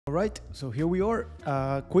All right, so here we are.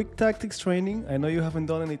 Quick tactics training. I know you haven't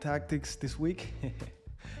done any tactics this week,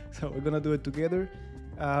 so we're gonna do it together.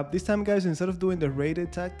 This time, guys, instead of doing the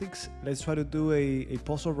rated tactics, let's try to do a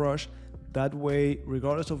puzzle rush. That way,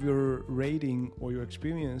 regardless of your rating or your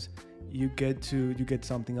experience, you get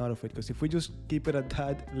something out of it. Because if we just keep it at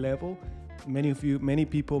that level, many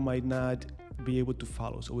people might not be able to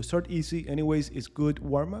follow. So we start easy. Anyways, it's good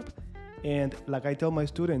warm up. And like I tell my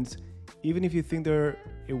students, even if you think they're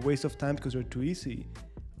a waste of time because they're too easy,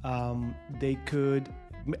 I'm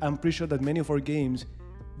pretty sure that many of our games,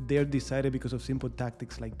 they're decided because of simple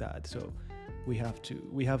tactics like that. So we have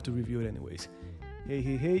to review it anyways.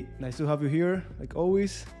 Hey, nice to have you here, like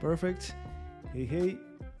always. Perfect. Hey.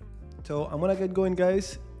 So I'm gonna get going,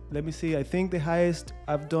 guys. Let me see. I think the highest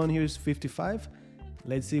I've done here is 55.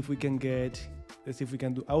 Let's see if we can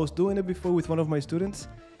do. I was doing it before with one of my students.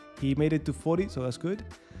 He made it to 40, so that's good.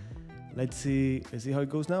 Let's see how it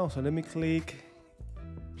goes now. So let me click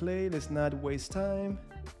play. Let's not waste time.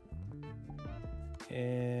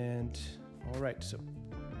 And all right, so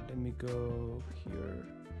let me go here.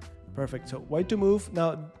 Perfect. So why to move.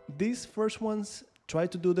 Now, these first ones, try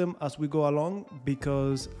to do them as we go along,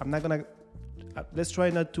 because I'm not gonna, let's try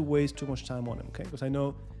not to waste too much time on them, okay? Because I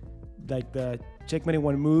know like the checkmate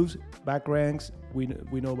one moves, back ranks, we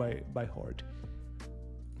know by heart.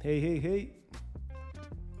 Hey.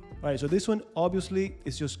 All right, so this one obviously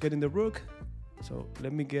is just getting the rook. So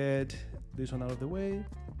let me get this one out of the way.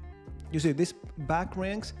 You see, this back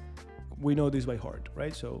ranks, we know this by heart,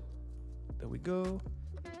 right? So there we go.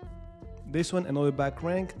 This one, another back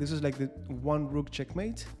rank. This is like the one rook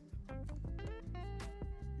checkmate.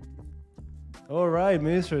 All right,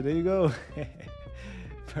 mister, there you go.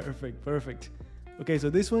 Perfect. Okay,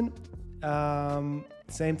 so this one,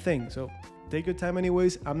 same thing. So take your time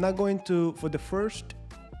anyways. I'm not going to, for the first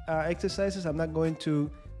exercises, I'm not going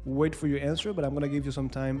to wait for your answer, but I'm gonna give you some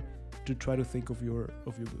time to try to think of your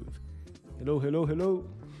move. Hello.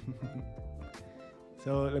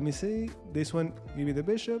 So let me see. This one, give me the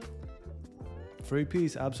bishop. Free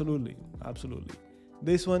piece, absolutely.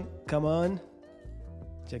 This one, come on.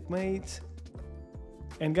 Checkmate.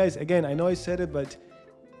 And guys, again, I know I said it, but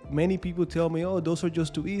many people tell me, oh, those are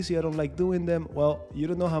just too easy, I don't like doing them. Well, you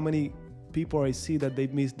don't know how many people I see that they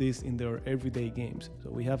miss this in their everyday games.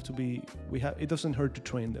 So it doesn't hurt to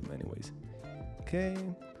train them anyways. Okay.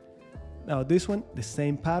 Now this one, the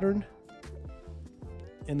same pattern.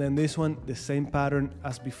 And then this one, the same pattern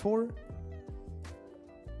as before.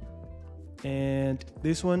 And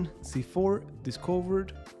this one, C4,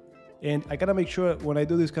 discovered. And I gotta make sure when I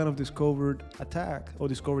do this kind of discovered attack or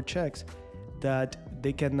discovered checks that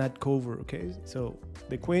they cannot cover, okay? So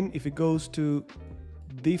the queen, if it goes to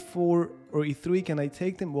D4 or E3, can I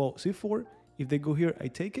take them? Well, C4, if they go here, I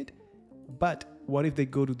take it. But what if they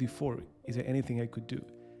go to D4? Is there anything I could do?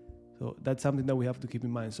 So that's something that we have to keep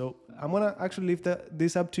in mind. So I'm gonna actually leave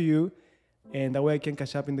this up to you, and that way I can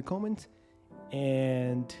catch up in the comments.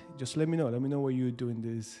 And just let me know what you do in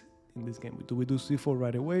this game. Do we do C4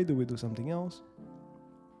 right away? Do we do something else?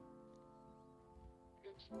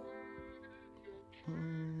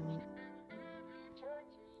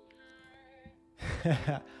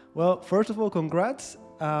 Well, first of all, congrats.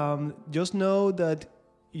 Just know that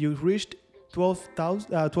you reached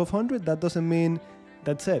 1200. That doesn't mean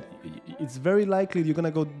that's it. It's very likely you're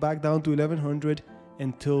gonna go back down to 1100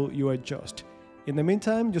 until you adjust. In the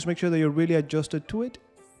meantime, just make sure that you're really adjusted to it.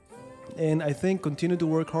 And I think continue to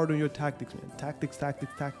work hard on your tactics, man. Tactics.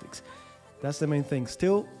 That's the main thing.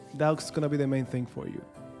 Still, that's gonna be the main thing for you.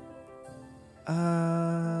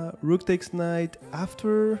 Rook takes knight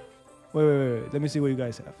after. Wait. Let me see what you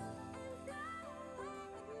guys have.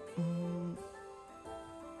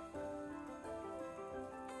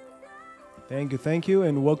 Thank you,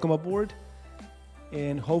 and welcome aboard.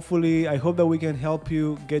 And hopefully, I hope that we can help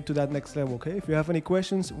you get to that next level, okay? If you have any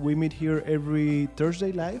questions, we meet here every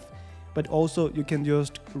Thursday live. But also, you can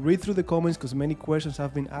just read through the comments because many questions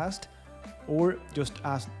have been asked, or just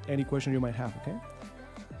ask any question you might have, okay?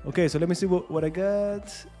 Okay, so let me see what I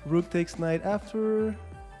got. Rook takes knight after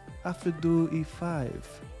do E5.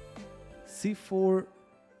 C4,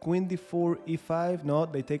 queen D4, E5. No,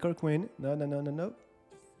 they take our queen. No.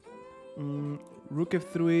 Rook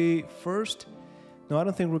F3 first. No, I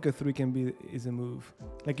don't think Rook F3 is a move.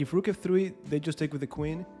 Like if Rook F3, they just take with the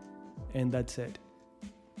queen, and that's it.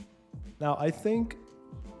 Now I think.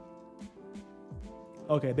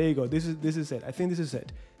 Okay, there you go. This is it. I think this is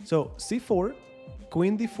it. So C4,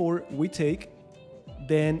 Queen D4, we take.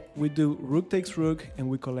 Then we do Rook takes Rook, and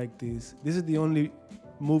we collect this. This is the only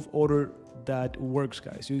move order that works,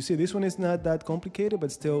 guys. You see, this one is not that complicated,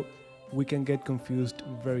 but still we can get confused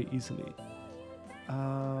very easily.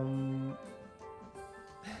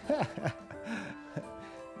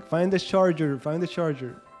 Find the charger, find the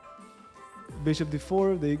charger. Bishop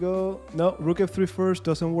d4, there you go. No, rook f3 first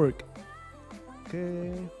doesn't work.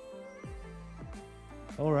 Okay.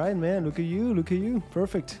 All right, man, look at you,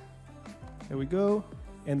 perfect. There we go.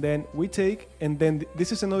 And then we take, and then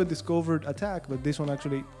this is another discovered attack, but this one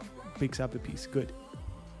actually picks up the piece, good.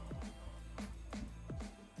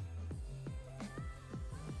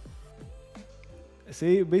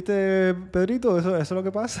 Sí, viste, Pedrito, eso es lo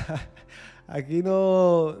que pasa. Aquí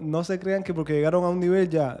no se crean que porque llegaron a un nivel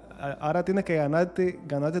ya, ahora tienes que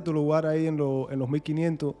ganarte tu lugar ahí en los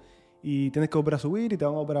 1500 y tienes que volver a subir y te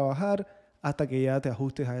van a volver a bajar hasta que ya te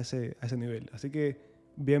ajustes a ese nivel. Así que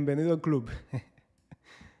bienvenido al club.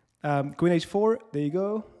 Queen h4, there you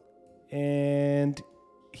go. And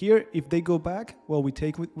here, if they go back, well, we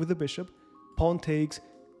take with the bishop. Pawn takes,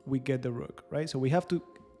 we get the rook, right? So we have to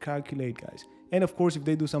calculate, guys. And of course, if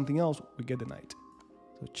they do something else, we get the knight.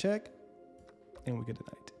 So check, and we get the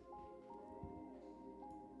knight.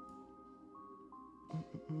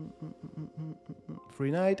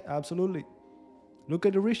 Free knight, absolutely. Look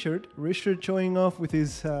at Richard. Richard showing off with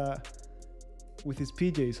his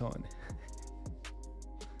PJs on.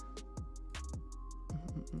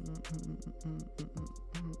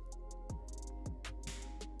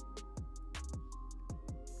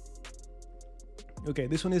 Okay,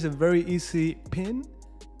 this one is a very easy pin.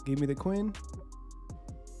 Give me the queen.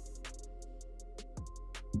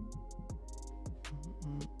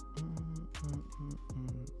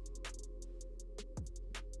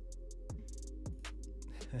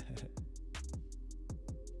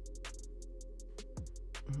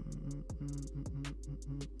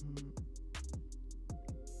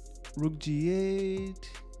 Rook g8.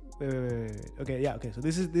 Wait. Okay, yeah, okay. So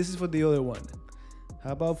this is for the other one.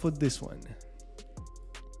 How about for this one?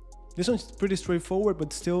 This one's pretty straightforward,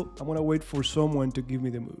 but still, I'm gonna wait for someone to give me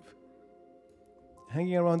the move.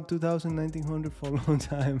 Hanging around 2000, 1900 for a long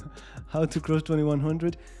time. How to cross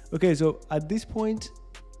 2100? Okay, so at this point,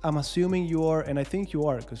 I'm assuming you are, and I think you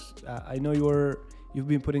are, because I know you've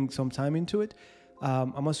been putting some time into it.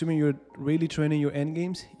 I'm assuming you're really training your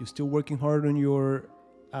endgames. You're still working hard on your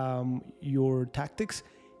tactics,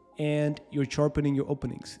 and you're sharpening your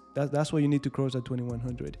openings. That's what you need to cross at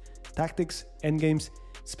 2100. Tactics, endgames,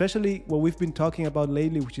 especially what we've been talking about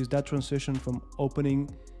lately, which is that transition from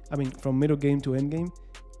from middle game to end game,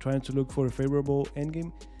 trying to look for a favorable end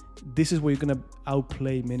game. This is where you're gonna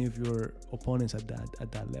outplay many of your opponents at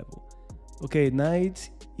that level. Okay, knight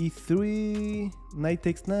e3, knight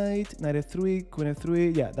takes knight, knight f3, queen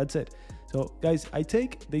f3. Yeah, that's it. So guys, I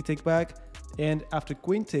take, they take back, and after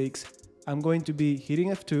queen takes, I'm going to be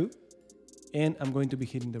hitting f2, and I'm going to be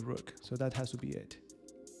hitting the rook. So that has to be it.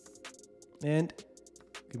 And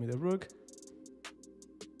give me the rook.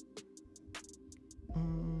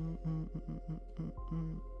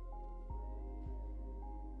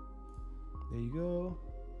 There you go.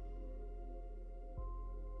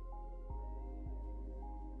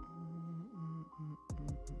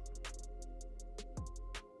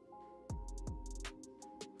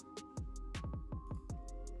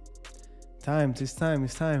 It's time.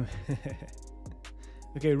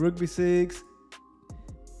 Okay, rook b6.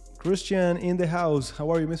 Christian in the house.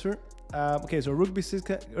 How are you, mister? Okay, so rook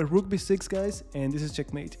b6, guys, and this is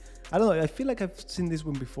checkmate. I don't know. I feel like I've seen this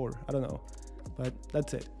one before. I don't know, but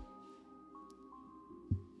that's it.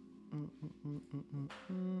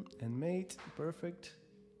 And mate, perfect.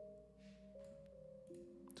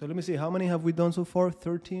 So let me see. How many have we done so far?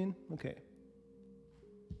 13. Okay.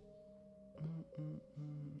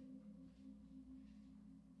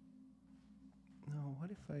 Now,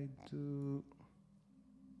 what if I do?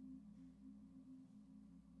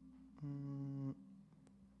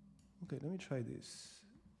 Okay, let me try this.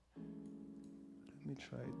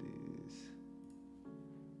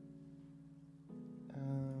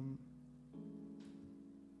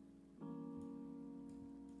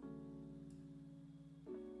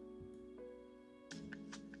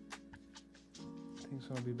 I think it's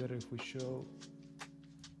gonna be better if we show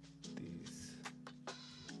this.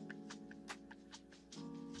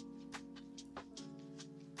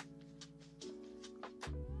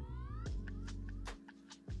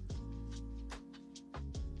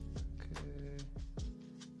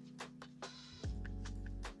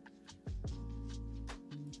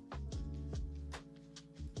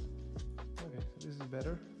 Okay, so this is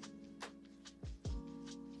better.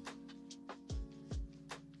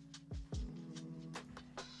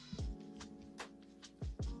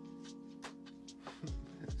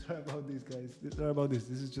 Sorry about this, guys. Sorry about this.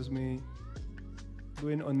 This is just me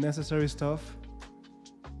doing unnecessary stuff.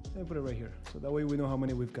 Let me put it right here, so that way we know how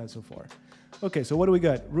many we've got so far. Okay, so what do we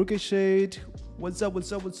got? Rook h8. What's up?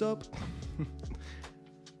 What's up? What's up?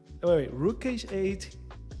 Wait, rook h8,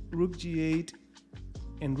 rook g8,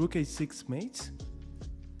 and rook h6 mates.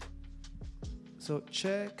 So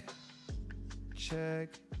check, check.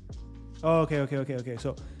 Oh, okay.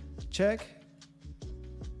 So check,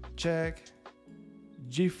 check,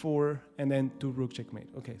 g4, and then 2 rook checkmate.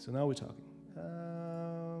 Okay, so now we're talking.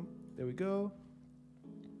 There we go.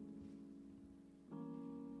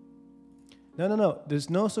 No. There's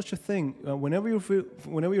no such a thing. Whenever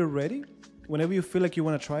you're ready, whenever you feel like you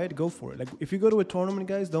want to try it, go for it. Like if you go to a tournament,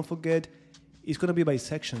 guys, don't forget it's gonna be by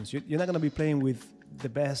sections. You're not gonna be playing with the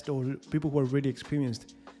best or people who are really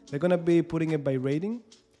experienced. They're gonna be putting it by rating.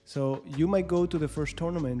 So you might go to the first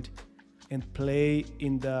tournament and play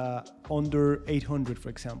in the under 800, for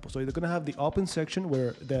example. So you're gonna have the open section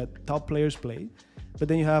where the top players play, but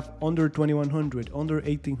then you have under 2100, under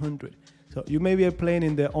 1800. So you maybe are playing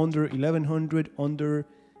in the under 1100, under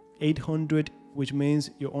 800, which means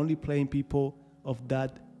you're only playing people of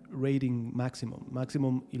that rating maximum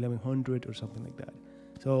 1100 or something like that.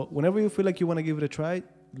 So whenever you feel like you want to give it a try,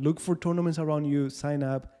 look for tournaments around you, sign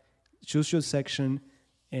up, choose your section,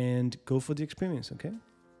 and go for the experience, okay?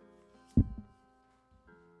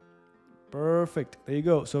 Perfect, there you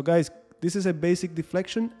go. So guys, this is a basic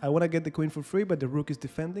deflection. I want to get the queen for free, but the rook is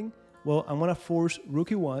defending. Well, I'm going to force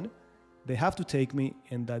rook e1. They have to take me,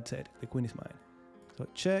 and that's it. The queen is mine. So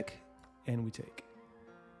check, and we take.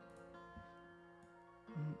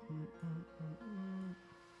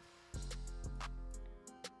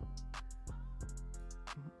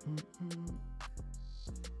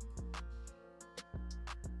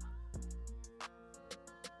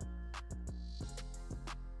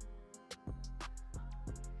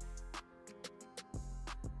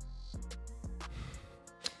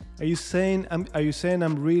 Are you saying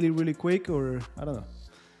I'm really quick, or I don't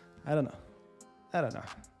know.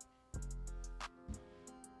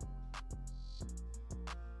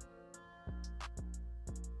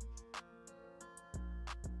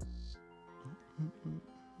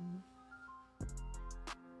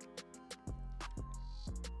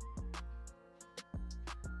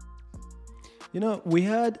 You know, we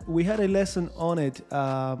had a lesson on it.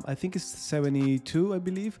 I think it's 72, I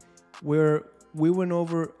believe, where we went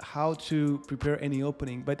over how to prepare any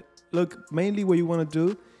opening. But look, mainly what you want to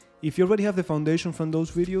do, if you already have the foundation from those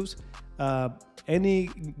videos, any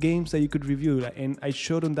games that you could review, and I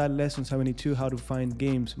showed on that lesson 72 how to find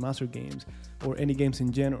games, master games, or any games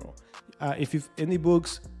in general. If you've any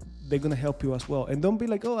books, they're gonna help you as well. And don't be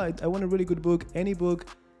like, oh, I want a really good book. Any book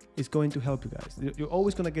is going to help you guys. You're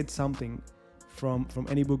always gonna get something from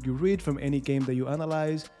any book you read, from any game that you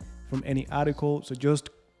analyze, from any article. So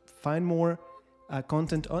just find more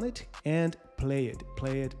content on it and play it.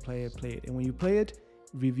 And when you play it,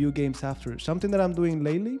 review games after. Something that I'm doing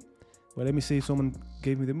lately. Well, let me see if someone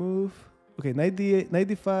gave me the move. Okay, knight d8, knight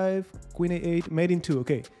d5, queen a8, mate in 2.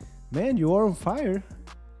 Okay, man, you are on fire.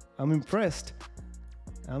 I'm impressed.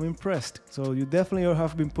 So you definitely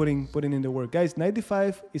have been putting in the work. Guys, knight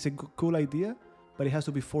d5 is a cool idea, but it has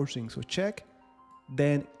to be forcing. So check,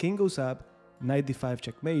 then king goes up, knight d5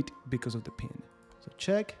 checkmate because of the pin. So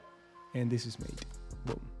check, and this is mate.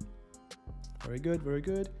 Boom. Very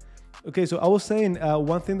good. Okay, so I was saying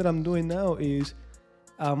one thing that I'm doing now is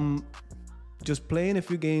just playing a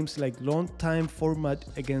few games like long time format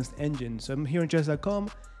against engines. So I'm here on chess.com.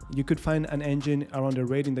 You could find an engine around the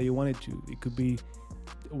rating that you wanted to. It could be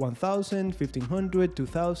 1000, 1500,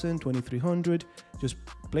 2000, 2300. Just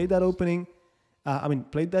play that opening.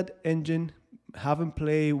 Play that engine. Have them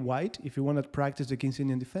play white if you want to practice the King's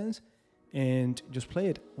Indian defense, and just play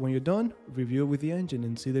it. When you're done, review it with the engine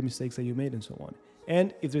and see the mistakes that you made and so on.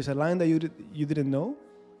 And if there's a line that you didn't know,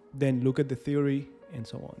 then look at the theory and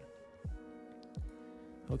so on.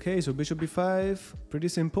 Okay, so bishop b5, pretty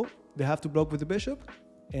simple. They have to block with the bishop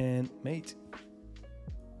and mate.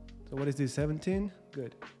 So what is this, 17?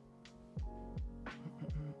 Good.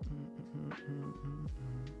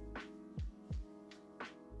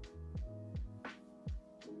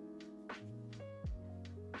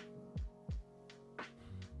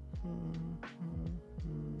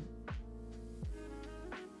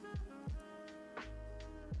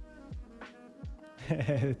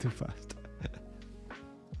 Too fast.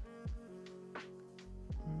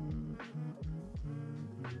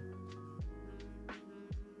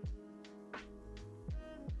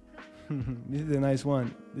 This is a nice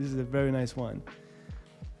one. This is a very nice one.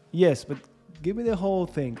 Yes, but give me the whole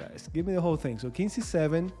thing, guys. Give me the whole thing. So king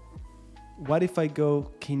c7. What if I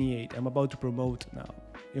go king e8? I'm about to promote now.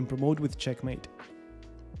 And promote with checkmate.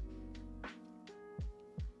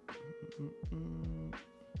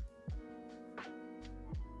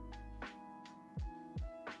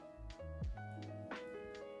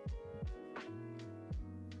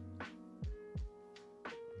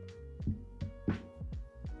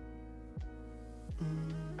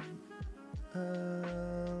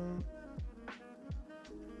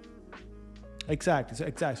 Exactly.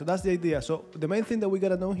 So that's the idea. So the main thing that we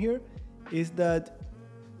gotta know here is that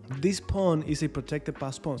this pawn is a protected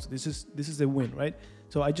pass pawn. So this is a win, right?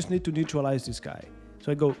 So I just need to neutralize this guy.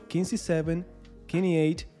 So I go king c7, king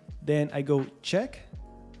e8, then I go check.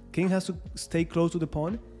 King has to stay close to the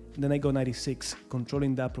pawn, and then I go knight e6,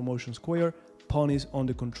 controlling that promotion square. Pawn is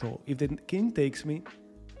under control. If the king takes me,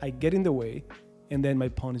 I get in the way, and then my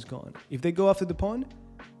pawn is gone. If they go after the pawn,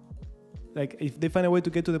 like if they find a way to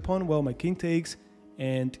get to the pawn, well, my king takes,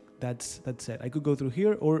 and that's it. I could go through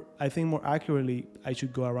here, or I think more accurately, I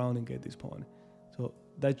should go around and get this pawn. So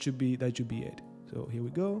that should be it. So here we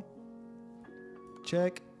go.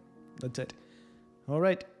 Check. That's it. All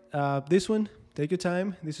right. This one, take your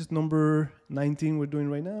time. This is number 19 we're doing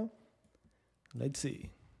right now. Let's see.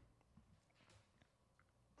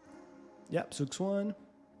 Yep, Sux 1.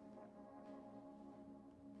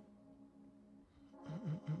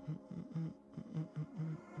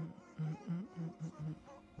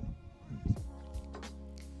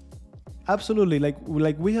 Absolutely, like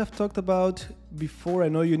we have talked about before. I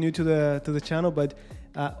know you're new to the channel, but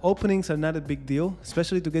openings are not a big deal,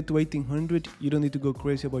 especially to get to 1800. You don't need to go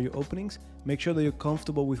crazy about your openings. Make sure that you're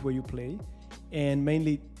comfortable with where you play, and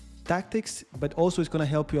mainly tactics, but also it's going to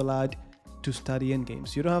help you a lot to study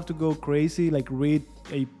endgames. You don't have to go crazy, like read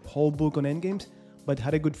a whole book on endgames, but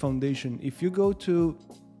had a good foundation. If you go to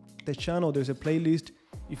the channel, there's a playlist.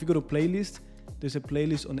 If you go to playlist, there's a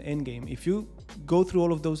playlist on endgame. If you go through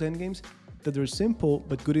all of those endgames, that they're simple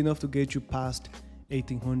but good enough to get you past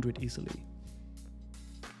 1800 easily.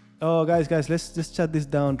 Oh, guys, let's just shut this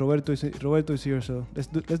down. Roberto is here, so let's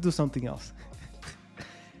do something else.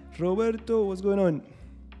 Roberto, what's going on?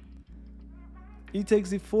 E takes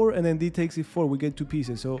d4 and then d takes e4. We get two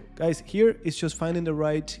pieces. So, guys, here it's just finding the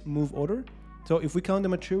right move order. So if we count the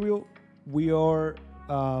material, we are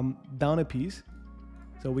down a piece.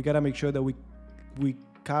 So we gotta make sure that we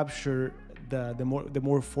capture the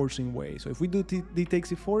more forcing way. So if we do d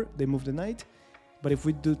takes e4, they move the knight. But if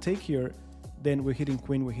we do take here, then we're hitting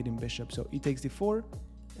queen, we're hitting bishop. So e takes d4,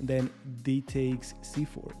 and then d takes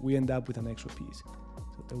c4. We end up with an extra piece.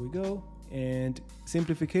 So there we go. And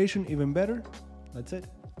simplification, even better. That's it.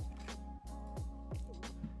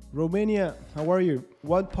 Romania, how are you?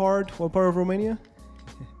 What part of Romania?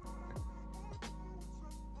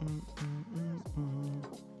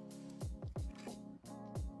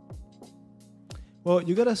 Well,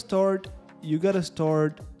 you gotta start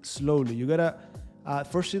slowly. You gotta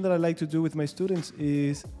first thing that I like to do with my students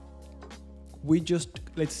is we just,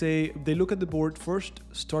 let's say they look at the board first,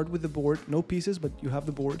 start with the board, no pieces, but you have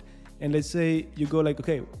the board, and let's say you go like,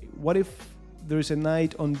 okay, what if there's a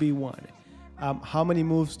knight on b1? How many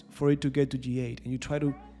moves for it to get to g8? And you try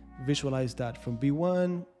to visualize that. From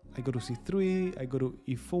b1, I go to c3, I go to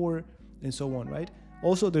e4, and so on, right?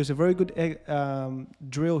 Also, there's a very good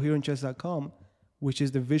drill here on chess.com, which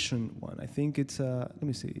is the vision one. I think it's, let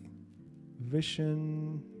me see.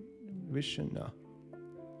 Vision, no.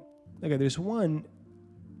 Okay, there's one.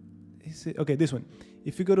 Is it, okay, this one.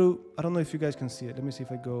 If you go to, I don't know if you guys can see it. Let me see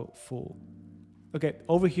if I go full. Okay,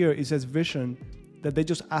 over here it says vision, that they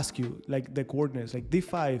just ask you like the coordinates, like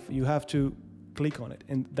d5, you have to click on it,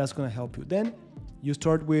 and that's gonna help you. Then you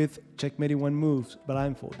start with checkmating 1 moves,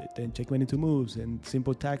 blindfolded, then checkmating 2 moves and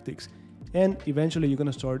simple tactics, and eventually you're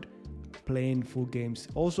gonna start playing full games.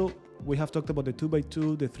 Also, we have talked about the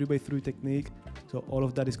 2x2, the 3x3 technique, so all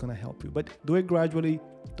of that is gonna help you. But do it gradually,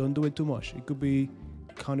 don't do it too much. It could be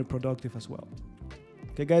counterproductive as well.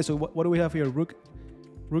 Okay, guys, so what do we have here? Rook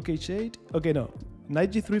h8. Okay, no,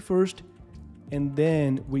 knight g3 first, and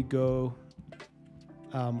then we go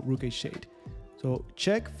rook h8. So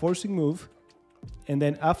check, forcing move, and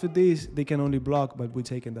then after this, they can only block, but we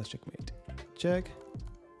take, and that's checkmate. Check,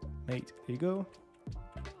 mate, there you go.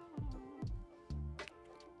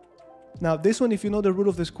 Now this one, if you know the rule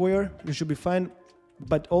of the square, you should be fine,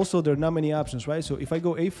 but also there are not many options, right? So if I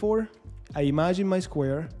go a4, I imagine my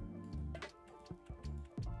square,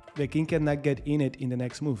 the king cannot get in it in the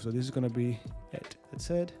next move. So this is gonna be it. That's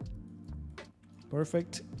it.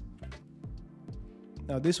 Perfect.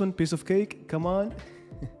 Now this one, piece of cake, come on.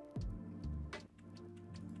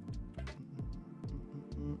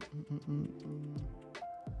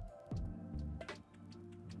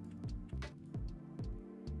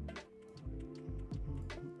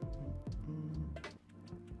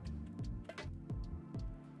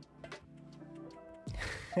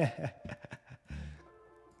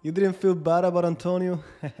 You didn't feel bad about Antonio?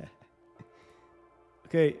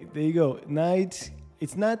 Okay, there you go. Knight.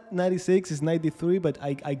 It's not 96, it's 93, but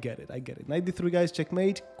I get it. I get it. 93, guys,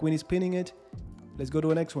 checkmate. Queen is pinning it. Let's go to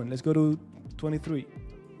the next one. Let's go to 23.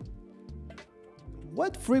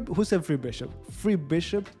 What? Free? Who said free bishop? Free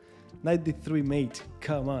bishop? 93 mate.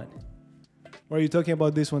 Come on. Or are you talking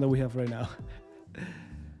about this one that we have right now?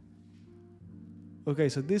 Okay,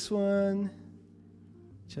 so this one.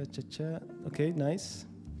 Cha-cha-cha. Okay, nice.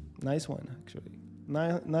 Nice one, actually.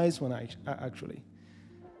 Nice one, actually.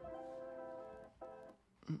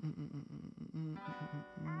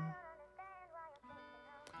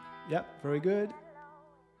 Yeah, very good.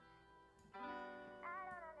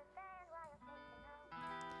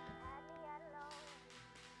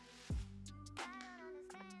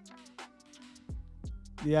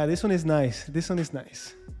 Yeah, this one is nice. This one is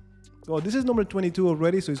nice. Well, this is number 22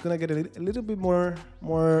 already, so it's gonna get a little bit more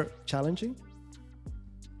challenging.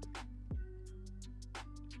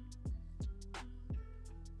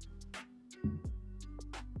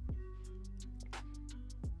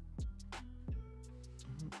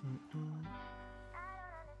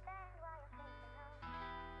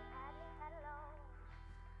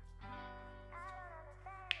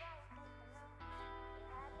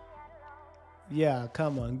 Yeah,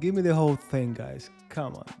 come on. Give me the whole thing, guys.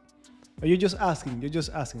 Come on. Are you just asking? You're just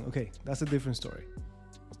asking. Okay, that's a different story.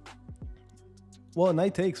 Well,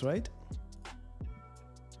 knight takes, right?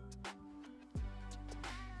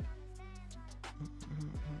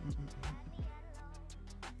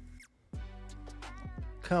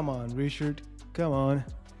 Come on, Richard. Come on.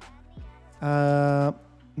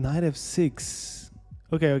 Knight f6.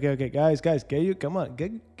 Okay. Guys, get you. Come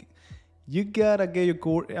on. You gotta get your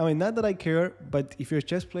cord. I mean, not that I care, but if you're a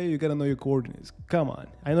chess player, you gotta know your coordinates. Come on.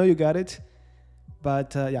 I know you got it.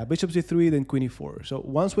 But yeah, bishop c3, then queen e4. So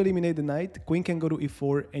once we eliminate the knight, queen can go to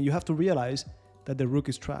e4, and you have to realize that the rook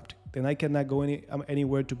is trapped. The knight cannot go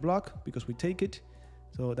anywhere to block because we take it.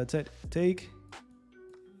 So that's it. Take.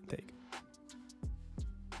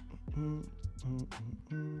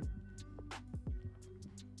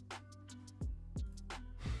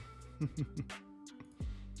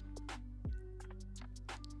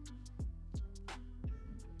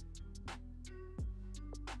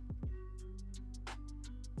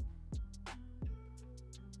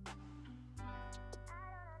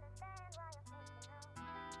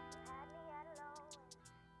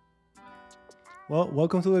 Well,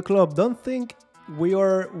 welcome to the club. Don't think we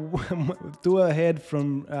are too ahead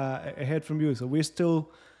from you. So we're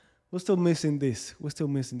still missing this.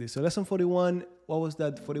 So lesson 41. What was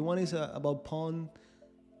that? 41 is about pawn.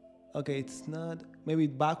 Okay, it's not. Maybe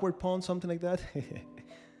backward pawn, something like that.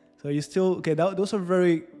 So you still okay? Those are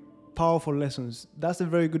very powerful lessons. That's a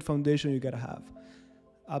very good foundation you gotta have.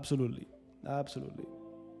 Absolutely.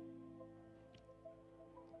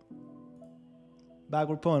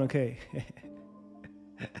 Backward pawn. Okay.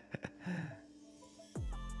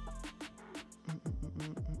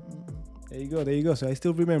 There you go. So I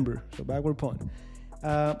still remember. So backward pawn.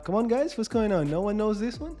 Come on, guys. What's going on? No one knows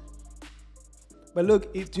this one? But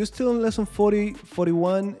look, if you're still in lesson 40,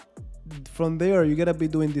 41, from there, you got to be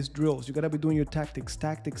doing these drills. You got to be doing your tactics.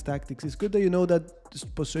 It's good that you know that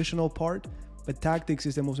positional part, but tactics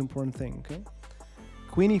is the most important thing, okay?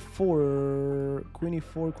 Queen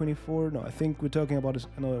e4. No, I think we're talking about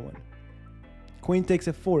another one. Queen takes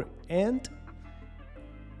f4, and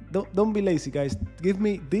don't be lazy, guys. Give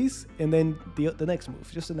me this and then the next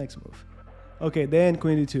move, just the next move. Okay, then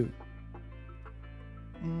queen d2.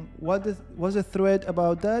 What's the threat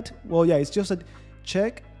about that? Well, yeah, it's just a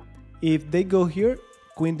check. If they go here,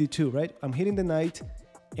 queen d2, right? I'm hitting the knight,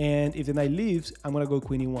 and if the knight leaves, I'm gonna go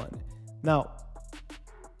queen e1. Now,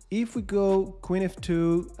 if we go queen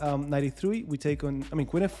f2, knight e3, we take on. I mean,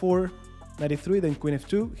 queen f4, knight e3, then queen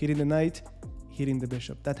f2, hitting the knight, hitting the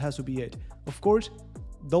bishop. That has to be it. Of course,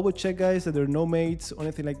 double check, guys, that there are no mates or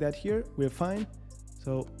anything like that here. We're fine.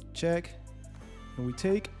 So check, and we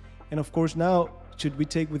take. And of course, now should we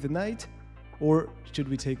take with the knight or should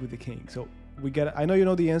we take with the king? So we got. I know you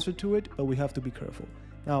know the answer to it, but we have to be careful.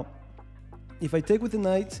 Now, if I take with the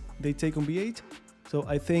knight, they take on b8. So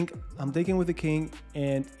I think I'm taking with the king,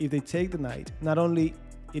 and if they take the knight, not only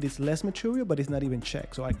it is less material, but it's not even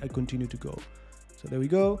check. So I continue to go. So there we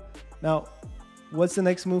go. Now, what's the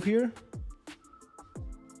next move here?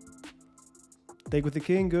 Take with the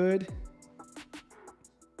king, good.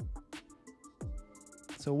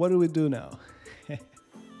 So what do we do now?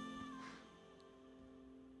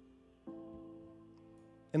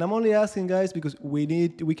 And I'm only asking, guys, because we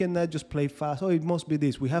cannot just play fast. Oh, it must be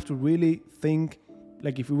this. We have to really think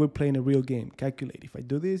like if we were playing a real game. Calculate. If I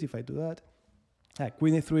do this, if I do that.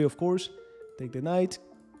 Queen a3, of course. Take the knight.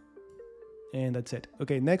 And that's it.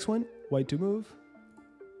 Okay, next one. White to move.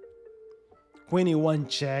 Queen e1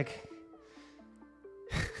 check.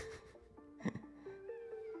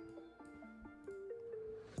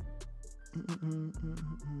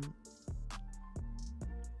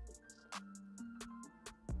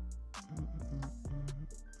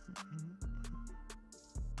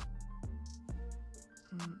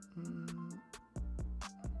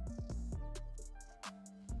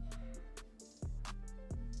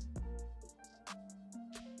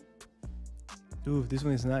 Ooh, this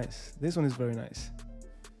one is nice. This one is very nice.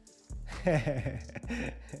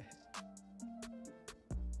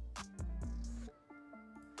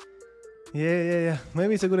 Yeah.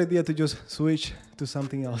 Maybe it's a good idea to just switch to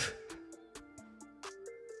something else.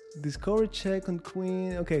 Discover check on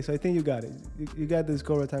queen. Okay, so I think you got it. You got the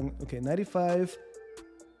discover attack. Okay, 95.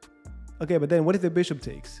 Okay, but then what if the bishop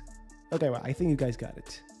takes? Okay, well, I think you guys got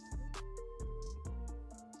it.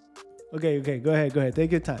 Okay, go ahead.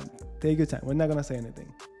 Take your time. Take your time. We're not gonna say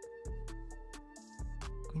anything.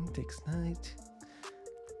 Queen takes knight.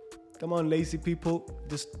 Come on, lazy people.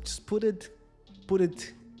 Just put it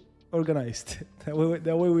organized. That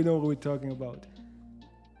way we know what we're talking about.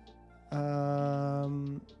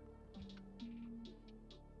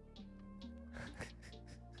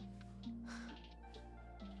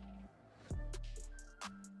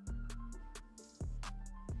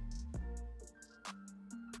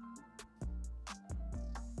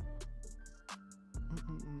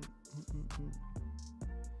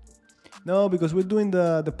 No, because we're doing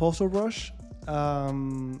the puzzle rush.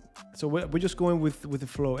 So we're just going with the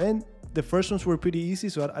flow. And the first ones were pretty easy,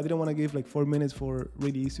 so I didn't want to give like 4 minutes for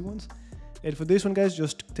really easy ones. And for this one, guys,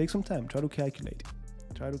 just take some time. Try to calculate.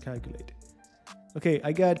 Okay,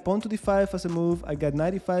 I got pawn to d5 as a move. I got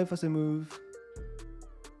 95 as a move.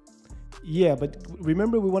 Yeah, but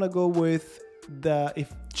remember we want to go with the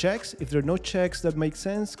if there are no checks that make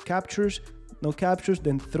sense, captures, no captures,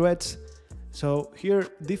 then threats. So here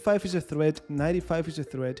d5 is a threat, 95 is a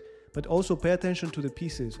threat, but also pay attention to the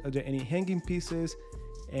pieces. Are there any hanging pieces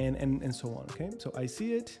and so on, okay? So I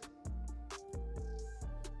see it.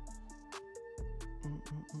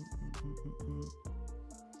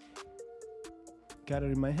 Got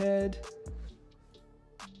it in my head.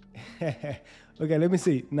 Okay, let me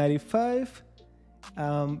see. 95.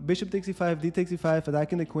 Bishop takes e5, d takes e5,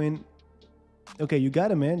 attacking the queen. Okay, you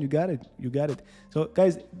got it, man. You got it. So,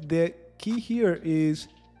 guys, the key here is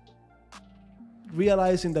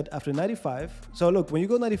realizing that after 95, so look, when you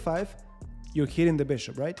go 95, you're hitting the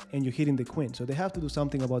bishop, right? And you're hitting the queen. So they have to do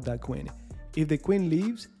something about that queen. If the queen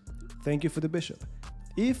leaves, thank you for the bishop.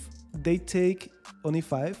 If they take on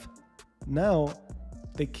e5, now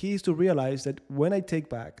the key is to realize that when I take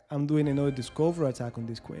back, I'm doing another discover attack on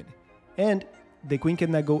this queen. And the queen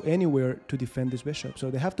cannot go anywhere to defend this bishop.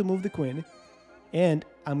 So they have to move the queen, and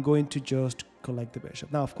I'm going to just collect the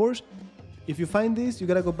bishop. Now, of course, if you find this, you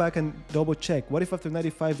gotta go back and double check. What if after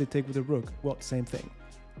 95 they take with the rook? Well, same thing.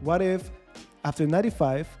 What if after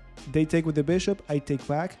 95 they take with the bishop, I take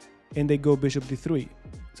back, and they go bishop d3?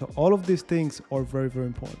 So all of these things are very, very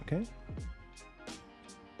important, okay?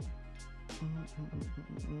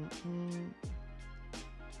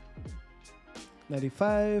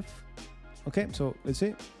 95. Okay, so let's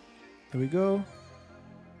see. Here we go.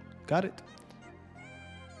 Got it.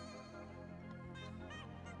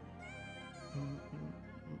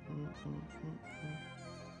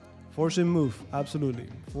 Forcing move, absolutely.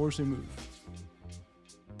 Forcing move.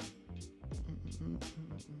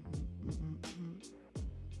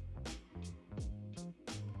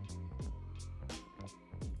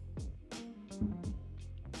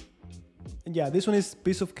 And yeah, this one is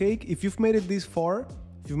piece of cake. If you've made it this far,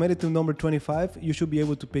 if you've made it to number 25, you should be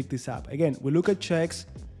able to pick this up. Again, we look at checks.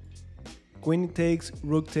 Queen takes,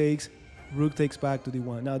 rook takes back to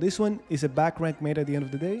d1. Now this one is a back rank mate at the end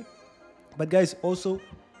of the day. But guys, also,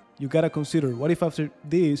 you gotta consider, what if after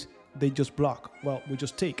this, they just block? Well, we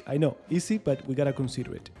just take. I know, easy, but we gotta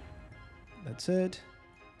consider it. That's it.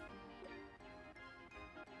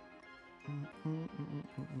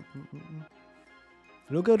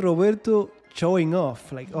 Look at Roberto showing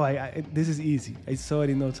off. Like, oh, this is easy. I saw it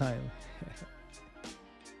in no time.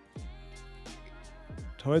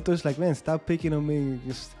 Roberto is like, man, stop picking on me.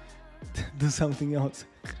 Just do something else.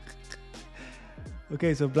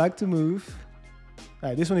 Okay, so black to move. All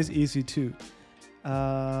right, this one is easy too.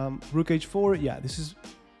 Rook h4. Yeah, this is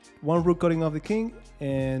one rook cutting off the king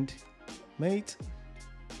and mate.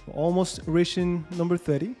 Almost reaching number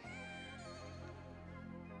 30.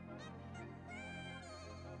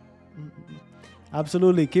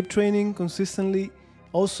 Absolutely. Keep training consistently.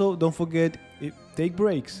 Also, don't forget, take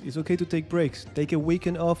breaks. It's okay to take breaks. Take a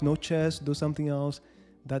weekend off, no chess, do something else.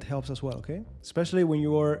 That helps as well, okay? Especially when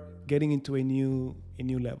you are getting into a new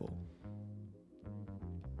level.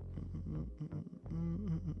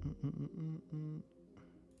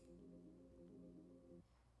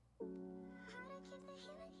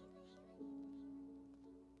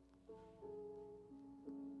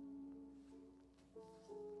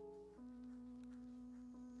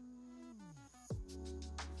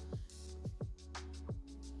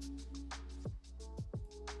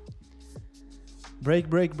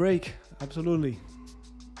 Break. Absolutely.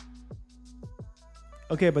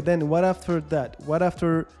 Okay, but then what after that? What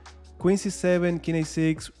after Queen C7, King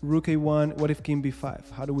A6, Rook A1? What if King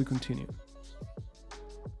B5? How do we continue?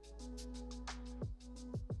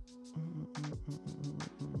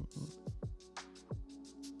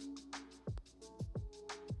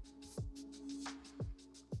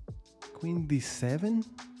 Queen D7?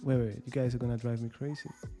 Wait, you guys are gonna drive me crazy.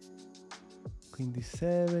 Queen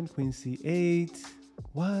D7, Queen C8.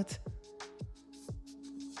 What?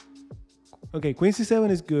 Okay, Queen C7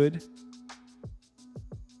 is good.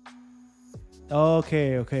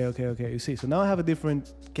 Okay. You see, so now I have a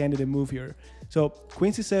different candidate move here. So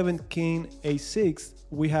Queen C7, King A6,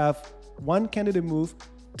 we have one candidate move,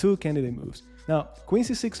 two candidate moves. Now, Queen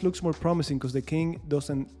C6 looks more promising because the king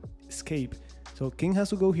doesn't escape. So king has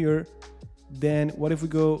to go here. Then what if we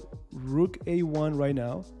go Rook A1 right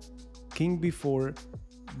now? King B4,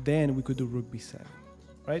 then we could do Rook B7,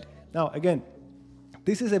 right? Now, again,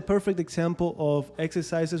 this is a perfect example of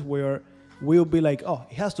exercises where we'll be like, oh,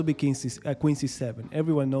 it has to be Queen C7.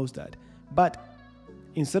 Everyone knows that. But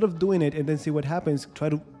instead of doing it and then see what happens, try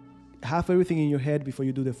to have everything in your head before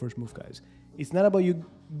you do the first move, guys. It's not about you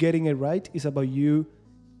getting it right. It's about you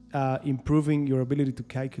improving your ability to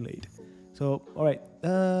calculate. So, all right.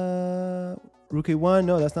 Rook A1,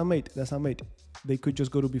 no, that's not mate. They could just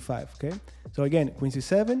go to B5, okay? So again, Queen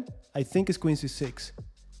C7, I think it's Queen C6.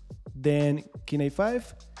 Then King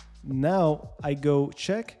A5. Now I go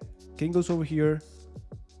check. King goes over here.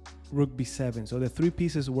 Rook B7. So the three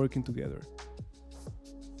pieces working together.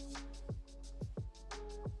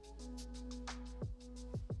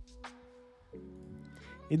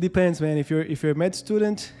 It depends, man. If you're a med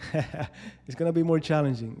student, it's gonna be more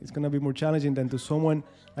challenging. It's gonna be more challenging than to someone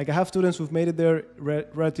like I have students who've made it there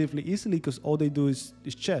relatively easily because all they do is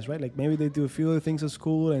chess, right? Like maybe they do a few other things at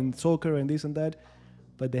school and soccer and this and that,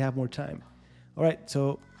 but they have more time. All right,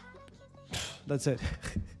 so that's it.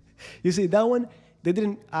 You see, that one they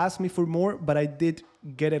didn't ask me for more, but I did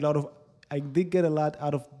get a lot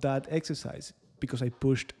out of that exercise because I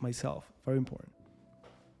pushed myself. Very important.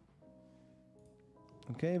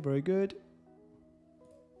 Okay, very good.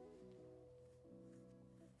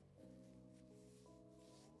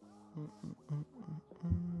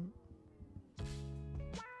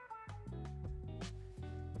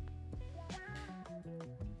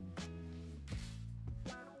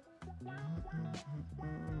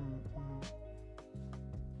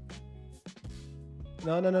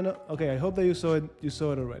 No. Okay, I hope that you saw it. You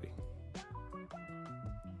saw it already.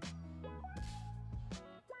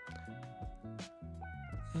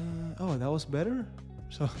 Oh, that was better.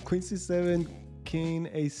 So Queen C7, King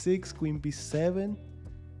A6, Queen B7.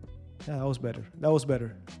 Yeah, that was better.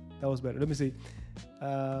 Let me see.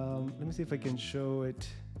 Let me see if I can show it.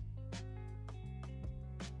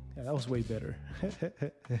 Yeah, that was way better.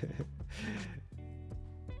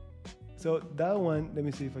 So that one, let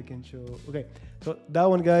me see if I can show. Okay, so that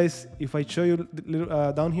one, guys, if I show you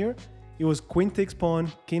down here, it was Queen takes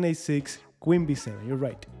pawn, King A6, Queen B7. You're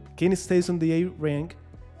right. King stays on the A rank,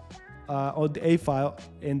 on the A file,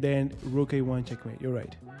 and then Rook A1 checkmate. You're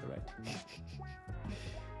right.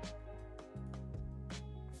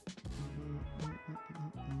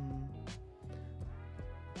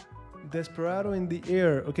 Desperado in the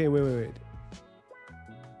air. Okay, wait.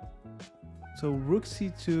 So Rook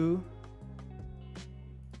C2.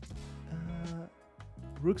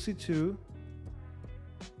 Rook C2.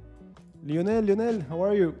 Lionel, how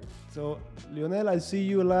are you? So Lionel, I see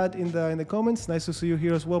you a lot in the comments. Nice to see you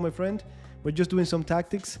here as well, my friend. We're just doing some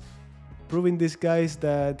tactics, proving these guys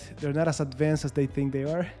that they're not as advanced as they think they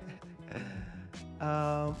are.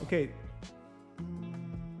 Okay.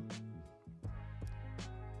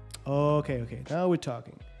 Okay. Now we're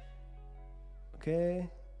talking. Okay.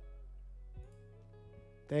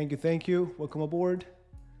 Thank you. Welcome aboard.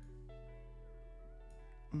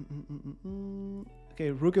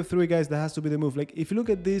 Okay, Rook F3, guys, that has to be the move. Like, if you look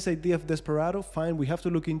at this idea of Desperado, fine, we have to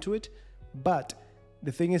look into it. But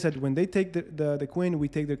the thing is that when they take the queen, we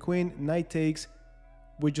take the queen. Knight takes,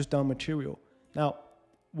 we're just down material. Now,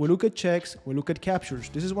 we look at checks, we look at captures.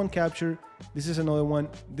 This is one capture, this is another one,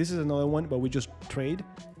 this is another one, but we just trade.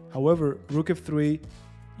 However, rook f3,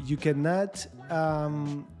 you cannot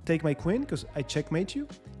take my queen because I checkmate you.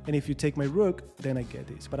 And if you take my rook, then I get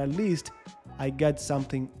this. But at least I got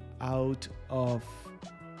something out of,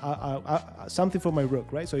 something for my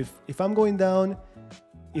rook, right? So if I'm going down,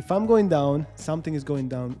 something is going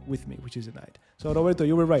down with me, which is a knight. So Roberto,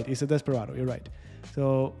 you were right. It's a desperado. You're right.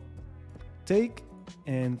 So take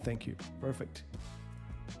and thank you. Perfect.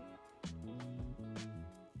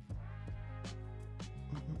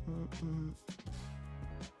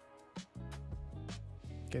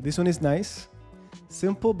 Okay, this one is nice.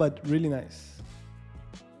 Simple, but really nice.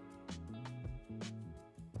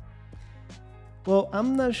 Well,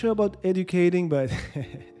 I'm not sure about educating, but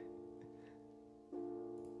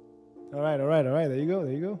all right. There you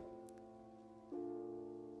go.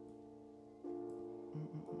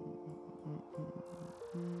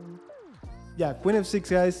 Yeah, Queen f6,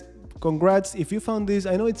 guys. Congrats. If you found this,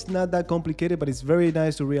 I know it's not that complicated, but it's very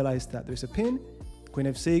nice to realize that there's a pin, Queen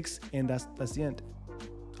f6, and that's the end.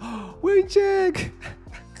 We're in check.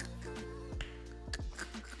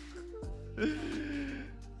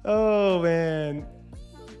 Oh man,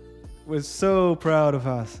 we're so proud of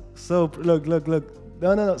us. So look.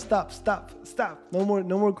 No, stop. No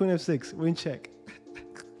more Queen f6. We're in check.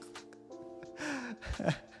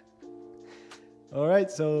 All right,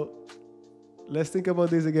 so let's think about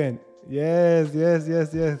this again. Yes.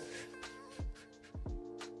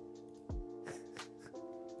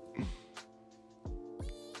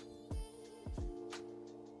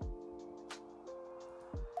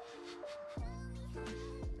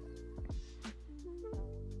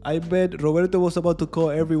 I bet Roberto was about to call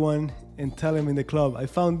everyone and tell him in the club, I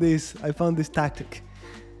found this tactic.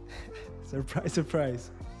 Surprise.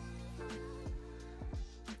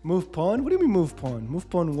 Move pawn? What do you mean move pawn? Move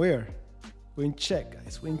pawn where? We're in check,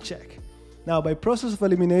 guys. We're in check. Now, by process of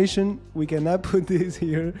elimination, we cannot put this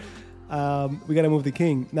here. We gotta move the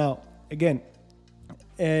king. Now, again,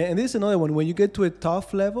 and this is another one. When you get to a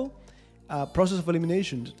tough level, process of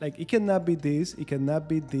elimination, like it cannot be this, it cannot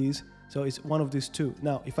be this. So it's one of these two.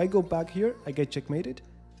 Now, if I go back here, I get checkmated.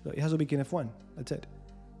 So it has to be king f1. That's it.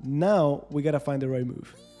 Now we gotta find the right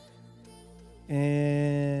move.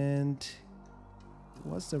 And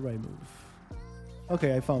what's the right move?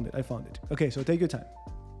 Okay, I found it. Okay, so take your time.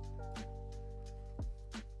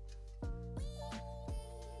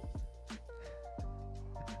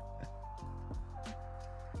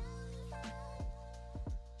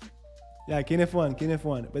 Yeah, king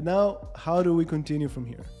f1. But now, how do we continue from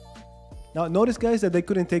here? Now, notice, guys, that they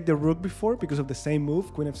couldn't take the rook before because of the same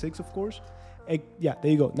move, queen f6, of course. Yeah, there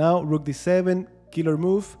you go. Now, rook d7, killer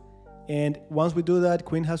move. And once we do that,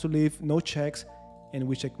 queen has to leave, no checks, and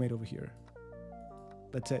we checkmate over here.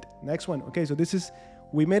 That's it. Next one. Okay, so this is,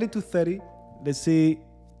 we made it to 30. Let's see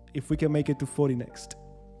if we can make it to 40 next.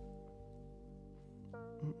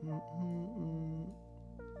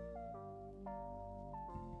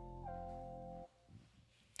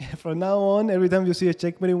 From now on, every time you see a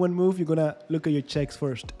checkmate in one move, you're gonna look at your checks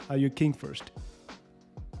first, your king first.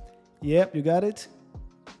 Yep, you got it.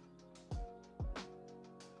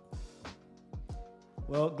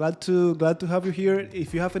 Well, glad to have you here.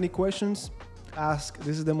 If you have any questions, ask.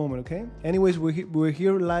 This is the moment, okay? Anyways, we're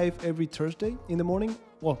here live every Thursday in the morning.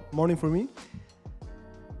 Well, morning for me.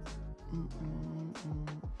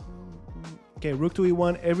 Okay, rook to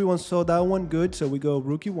e1. Everyone saw that one. Good. So we go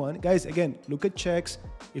rook e1. Guys, again, look at checks.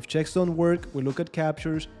 If checks don't work, we look at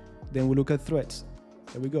captures. Then we look at threats.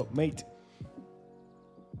 There we go. Mate.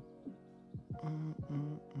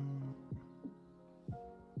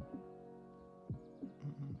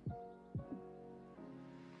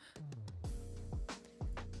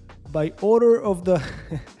 By order of the...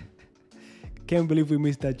 Can't believe we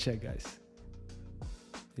missed that check, guys.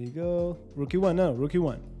 There you go. Rook e1. No, rook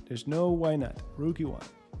e1. There's no why not. Rook e1.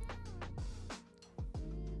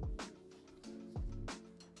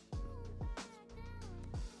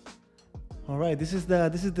 All right, this is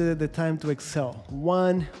the time to excel.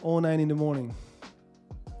 1:09 in the morning.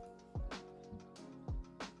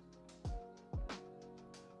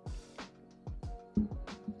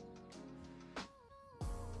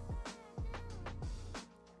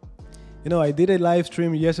 You know, I did a live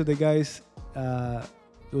stream yesterday, guys.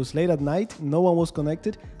 It was late at night. No one was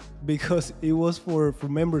connected because it was for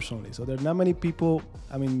members only. So there are not many people.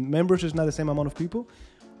 I mean, members is not the same amount of people.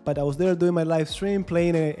 But I was there doing my live stream,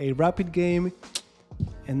 playing a rapid game,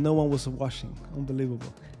 and no one was watching.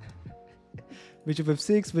 Unbelievable. Bishop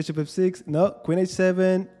f6, bishop f6. No, queen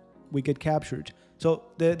h7, we get captured. So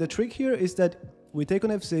the trick here is that we take on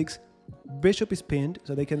f6, bishop is pinned,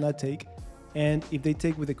 so they cannot take. And if they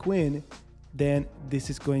take with the queen, then this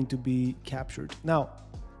is going to be captured. Now,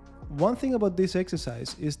 one thing about this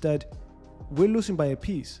exercise is that we're losing by a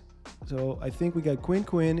piece. So I think we got queen,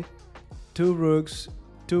 queen, two rooks,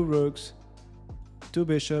 two rooks, two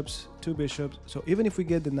bishops, two bishops. So even if we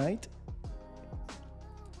get the knight,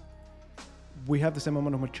 we have the same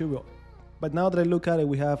amount of material. But now that I look at it,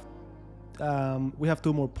 we have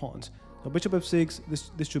two more pawns. So bishop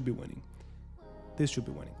f6, this should be winning. This should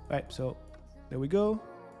be winning. All right, so there we go.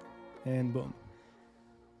 And boom.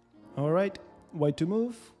 All right, white to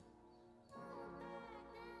move.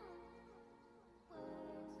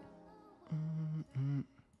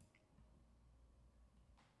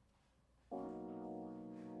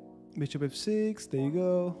 Bishop f6, there you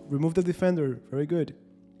go. Remove the defender, very good.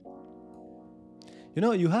 You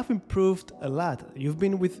know, you have improved a lot. You've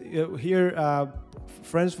been with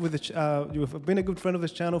friends with you've been a good friend of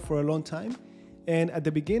this channel for a long time. And at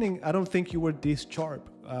the beginning, I don't think you were this sharp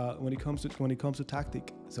when it comes to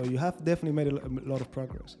tactic. So you have definitely made a lot of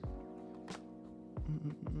progress.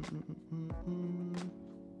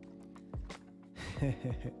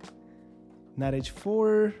 Knight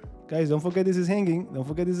h4. Guys, don't forget this is hanging. Don't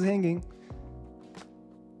forget this is hanging.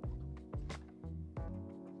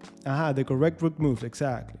 Aha, the correct rook moves.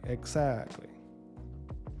 Exactly. Exactly.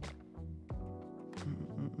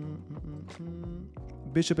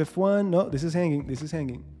 Bishop f1. No, this is hanging. This is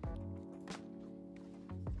hanging.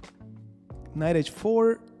 Knight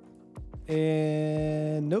h4.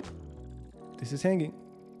 And nope. This is hanging.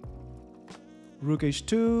 Rook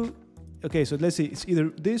h2. Okay, so let's see. It's either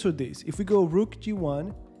this or this. If we go rook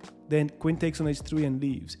g1, then queen takes on h3 and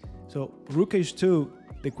leaves. So rook h2,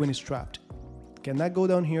 the queen is trapped. Cannot go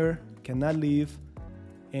down here, cannot leave,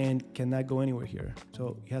 and cannot go anywhere here.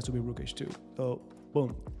 So it has to be rook h2. So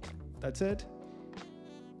boom, that's it.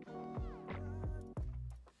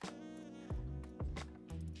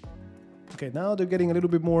 Okay, now they're getting a little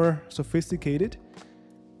bit more sophisticated.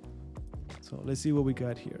 So let's see what we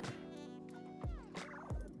got here.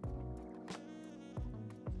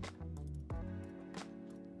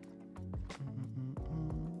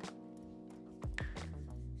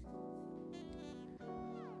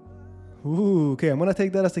 Ooh, okay, I'm gonna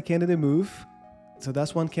take that as the candidate move. So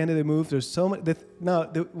that's one candidate move. There's so much.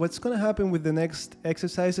 What's gonna happen with the next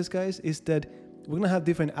exercises, guys, is that we're gonna have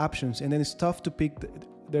different options, and then it's tough to pick.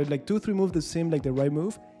 There are like 2-3 moves that seem like the right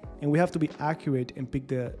move, and we have to be accurate and pick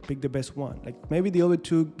the best one. Like maybe the other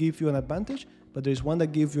two give you an advantage, but there's one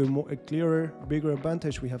that gives you a clearer, bigger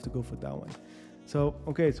advantage. We have to go for that one. So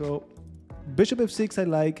okay, so bishop f6 I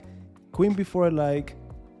like, queen b4 I like.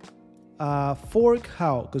 Fork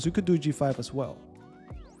how? Because we could do g5 as well.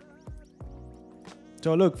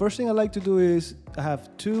 So look, first thing I like to do is I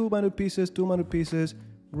have two minor pieces,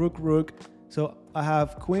 rook, rook. So I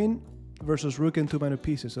have queen versus rook and two minor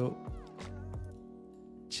pieces. So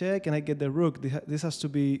check and I get the rook. This has to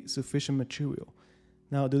be sufficient material.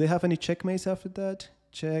 Now, do they have any checkmates after that?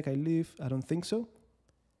 Check, I leave. I don't think so.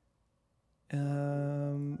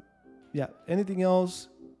 Yeah, anything else,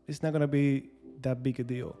 it's not gonna be that big a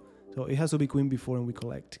deal. So it has to be queen b4 and we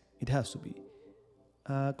collect. It has to be.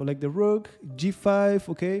 Collect the rook, g5,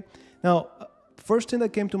 okay. Now, first thing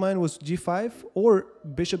that came to mind was g5 or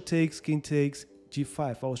bishop takes, king takes,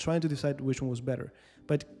 g5. I was trying to decide which one was better.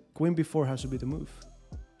 But queen b4 has to be the move.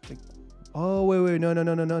 Like, oh, wait,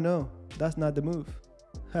 no. That's not the move.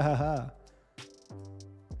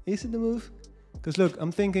 Is it the move? Because look,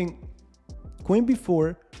 I'm thinking queen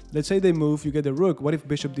b4, let's say they move, you get the rook. What if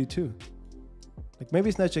bishop d2? Like maybe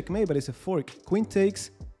it's not checkmate, but it's a fork. Queen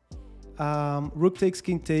takes, rook takes,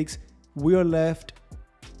 king takes. We are left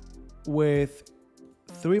with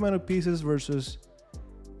 3 minor pieces versus,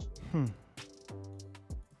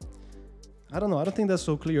 I don't know. I don't think that's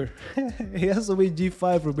so clear. It has to be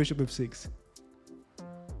g5 or bishop f6.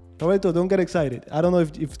 Roberto, don't get excited. I don't know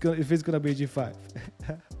if it's gonna be g5.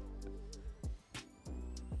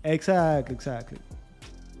 Exactly.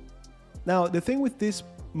 Now the thing with these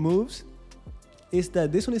moves is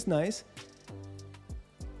that this one is nice.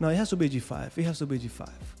 No, it has to be g5. It has to be g5.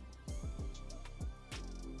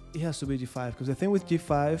 It has to be g5 because the thing with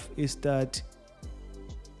g5 is that,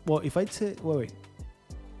 well, if I take, wait.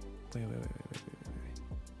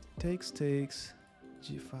 Takes,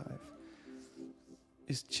 g5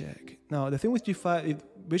 is check. Now the thing with g5, if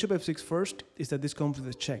bishop f6 first, is that this comes with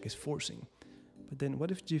a check, it's forcing. But then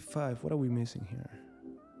what if g5? What are we missing here?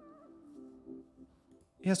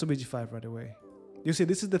 It has to be g5 right away. You see,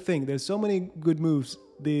 this is the thing. There's so many good moves.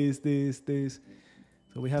 This.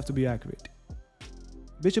 So we have to be accurate.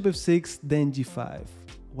 Bishop f6, then g5.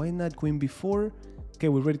 Why not queen b4? Okay,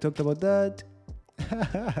 we already talked about that.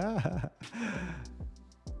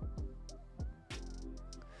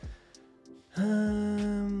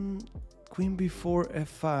 Queen b4,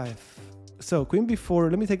 f5. So queen b4,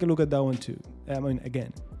 let me take a look at that one too. I mean,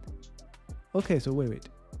 again. Okay, so wait.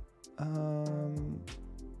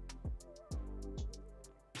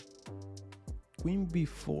 Queen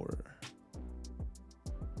b4.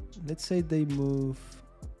 Let's say they move.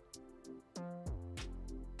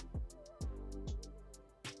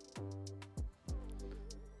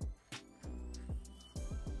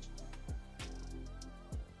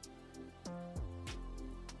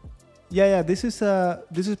 Yeah, this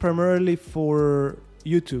is primarily for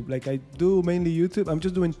YouTube. Like I do mainly YouTube. I'm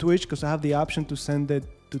just doing Twitch because I have the option to send it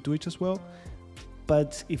to Twitch as well.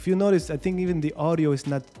 But if you notice, I think even the audio is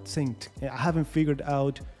not synced. I haven't figured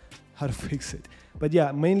out how to fix it. But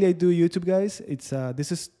yeah, mainly I do YouTube, guys. It's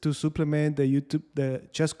this is to supplement the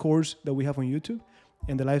chess course that we have on YouTube,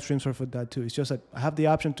 and the live streams are for that too. It's just that I have the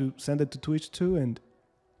option to send it to Twitch too, and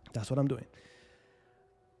that's what I'm doing.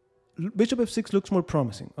 Bishop f6 looks more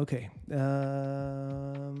promising. Okay.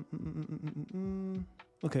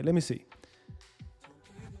 Okay, let me see.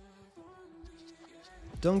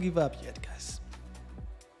 Don't give up yet, guys.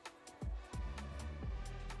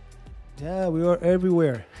 Yeah, we are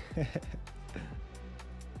everywhere.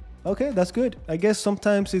 Okay, that's good. I guess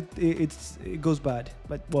sometimes it goes bad,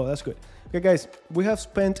 but well, that's good. Okay, guys, we have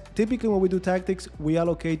spent, typically when we do tactics, we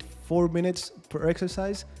allocate 4 minutes per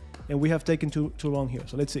exercise, and we have taken too long here.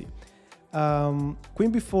 So let's see. Queen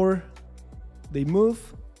b4, they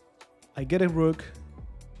move. I get a rook.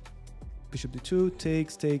 Bishop d2,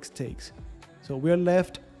 takes. So we're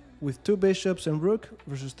left with 2 bishops and rook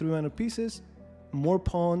versus 3 minor pieces, more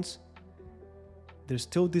pawns. There's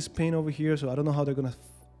still this pain over here, so I don't know how they're gonna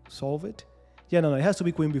solve it. Yeah, no, it has to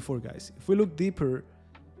be queen b4, guys. If we look deeper,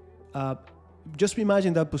 just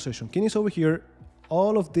imagine that position. King is over here.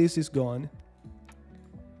 All of this is gone.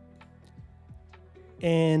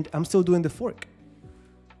 And I'm still doing the fork.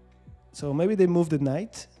 So maybe they move the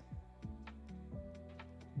knight.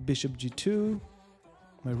 Bishop g2.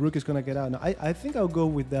 My rook is gonna get out. Now, I think I'll go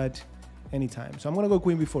with that anytime. So I'm gonna go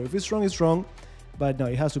queen b4. If it's wrong, it's wrong. But no,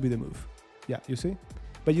 it has to be the move. Yeah, you see?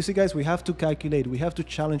 But you see, guys, we have to calculate. We have to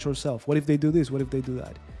challenge ourselves. What if they do this? What if they do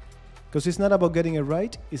that? Because it's not about getting it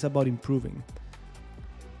right. It's about improving.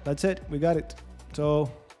 That's it. We got it.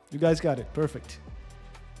 So you guys got it. Perfect.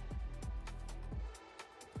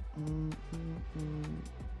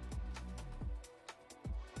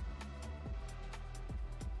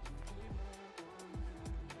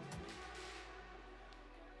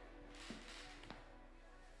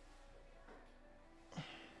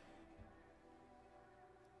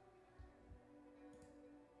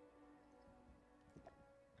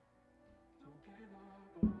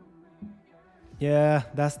 Yeah,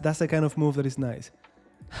 that's the kind of move that is nice.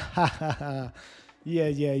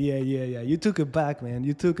 Yeah. You took it back, man.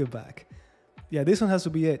 You took it back. Yeah, this one has to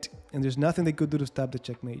be it. And there's nothing they could do to stop the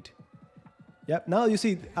checkmate. Yep. Now you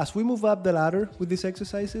see, as we move up the ladder with these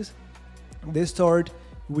exercises, they start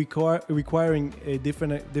requiring a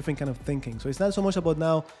different kind of thinking. So it's not so much about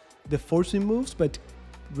now the forcing moves, but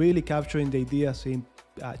really capturing the idea, seeing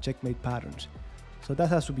checkmate patterns. So that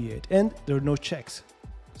has to be it. And there are no checks.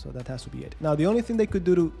 So that has to be it. Now, the only thing they could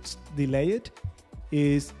do to delay it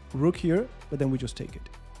is rook here, but then we just take it.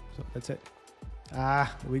 So that's it. Here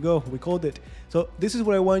we go. We called it. So this is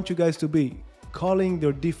where I want you guys to be, calling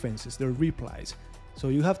their defenses, their replies. So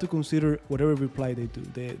you have to consider whatever reply they do.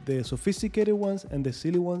 The sophisticated ones and the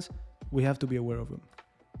silly ones, we have to be aware of them.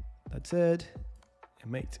 That's it. And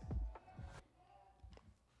mate.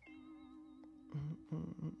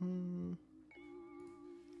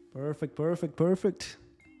 Perfect.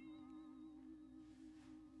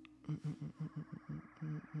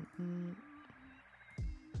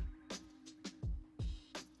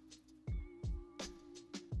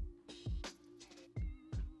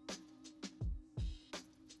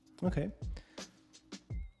 Okay.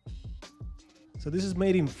 So this is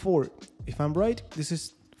mate in 4. If I'm right, this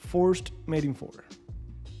is forced mate in 4.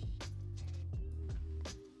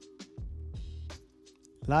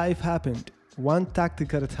 Life happened. One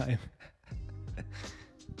tactic at a time.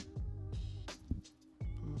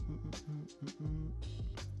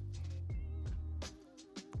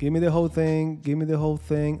 Give me the whole thing. Give me the whole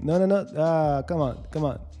thing. No. Come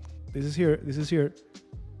on. This is here.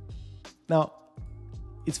 Now,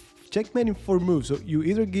 it's checkmate in 4 moves. So you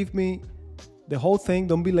either give me the whole thing,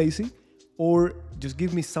 don't be lazy, or just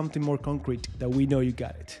give me something more concrete that we know you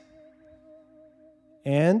got it.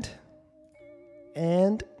 And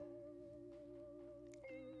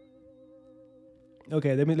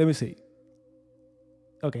okay, let me see.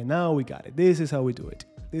 Okay, now we got it. This is how we do it.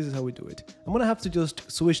 This is how we do it. I'm gonna have to just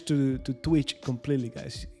switch to Twitch completely,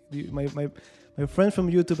 guys. My friends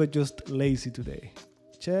from YouTube are just lazy today.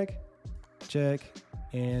 Check,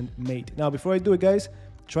 and mate. Now, before I do it, guys,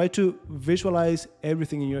 try to visualize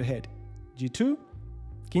everything in your head. G2,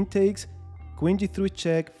 king takes, queen G3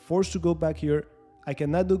 check, forced to go back here. I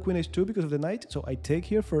cannot do queen H2 because of the knight, so I take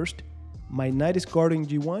here first. My knight is guarding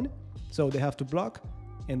G1, so they have to block,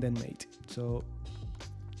 and then mate. So,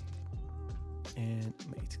 and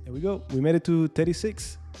mate. There we go. We made it to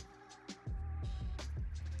 36.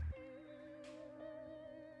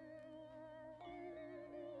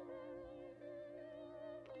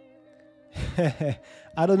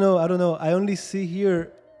 I don't know. I only see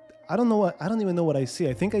here. I don't even know what I see.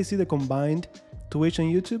 I think I see the combined Twitch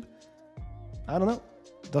and YouTube. I don't know.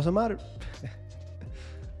 Doesn't matter.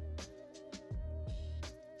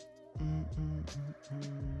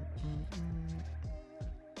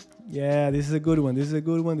 Yeah, this is a good one. This is a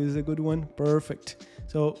good one. This is a good one. Perfect.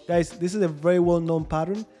 So, guys, this is a very well-known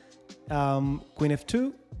pattern. Queen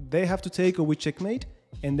F2. They have to take, or we checkmate,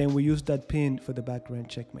 and then we use that pin for the background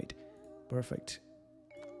checkmate. Perfect.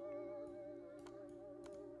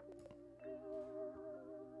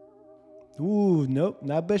 Ooh, nope,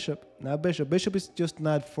 not bishop. Not bishop. Bishop is just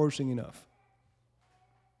not forcing enough.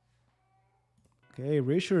 Okay,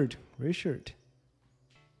 Richard.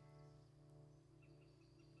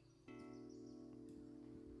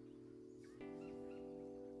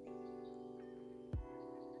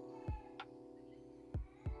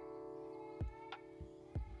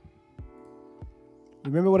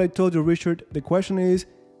 Remember what I told you, Richard? The question is,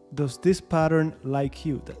 does this pattern like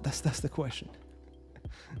you? That's the question.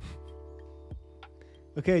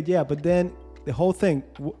 Okay, yeah, but then the whole thing,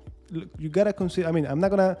 you gotta consider, I mean, I'm not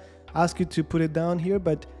gonna ask you to put it down here,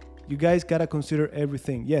 but you guys gotta consider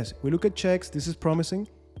everything. Yes, we look at checks, this is promising.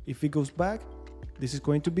 If it goes back, this is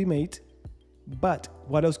going to be mate. But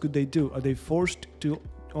what else could they do? Are they forced to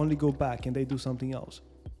only go back and they do something else?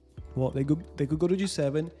 Well, they could go to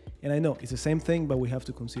G7, and I know it's the same thing, but we have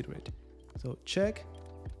to consider it. So check,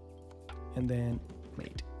 and then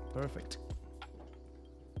mate. Perfect.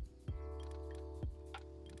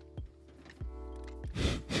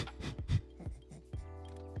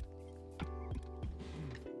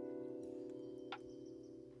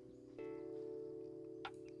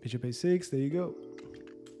 Bishop A6, there you go.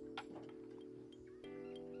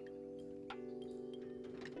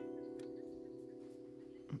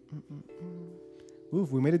 Oof,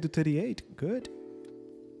 we made it to 38. Good.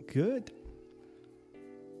 Good.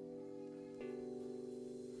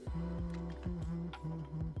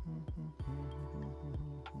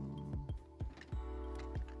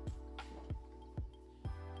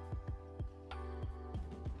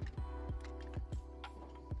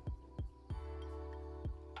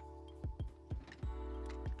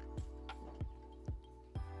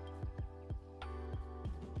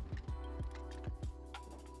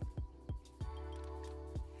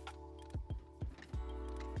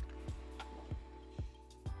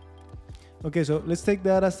 Okay, so let's take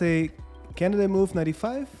that as a candidate move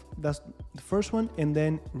 95. That's the first one. And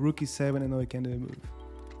then rook e7, another candidate move.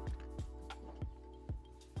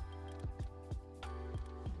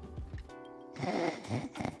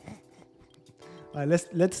 All right,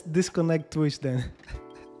 let's disconnect Twitch then.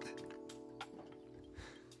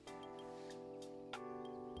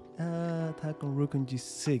 Attack on rook on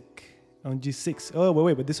g6. On g6. Oh,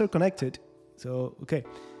 wait, but these are connected. So, okay.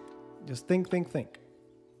 Just think.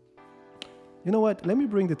 You know what? Let me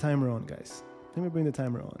bring the timer on, guys. Let me bring the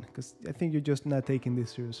timer on, because I think you're just not taking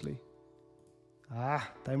this seriously.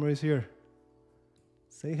 Timer is here.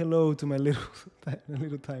 Say hello to my little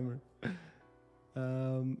timer.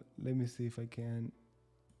 Let me see if I can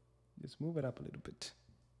just move it up a little bit.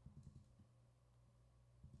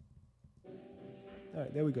 All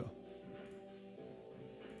right, there we go.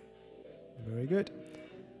 Very good.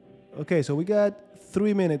 Okay, so we got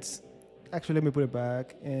 3 minutes. Actually, let me put it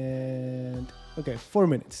back. And okay, 4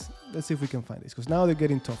 minutes. Let's see if we can find this, because now they're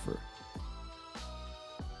getting tougher.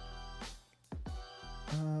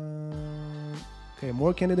 Okay,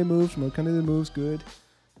 more candidate moves, good.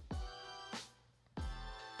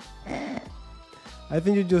 I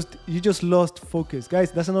think you just lost focus.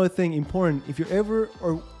 Guys, that's another thing important. If you ever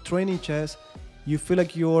are training chess, you feel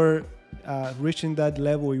like you're reaching that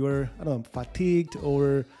level, you're, I don't know, fatigued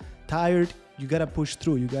or tired, you gotta push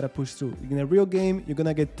through. In a real game, you're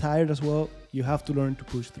gonna get tired as well. You have to learn to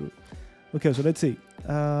push through. Okay, so let's see.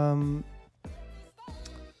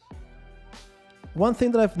 One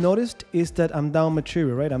thing that I've noticed is that I'm down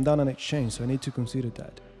material, right? I'm down on exchange, so I need to consider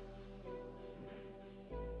that.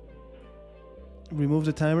 Remove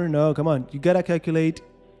the timer. No, come on. You gotta calculate.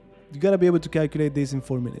 You gotta be able to calculate this in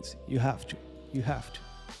 4 minutes. You have to. You have to.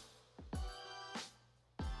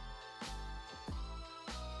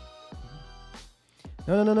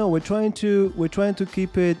 No. We're trying to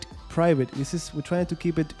keep it private. We're trying to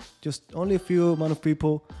keep it just only a few amount of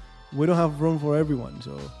people. We don't have room for everyone.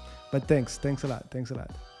 So, but thanks a lot. All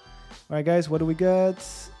right, guys. What do we got?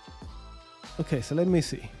 Okay, so let me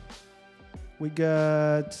see. We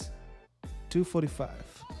got 245.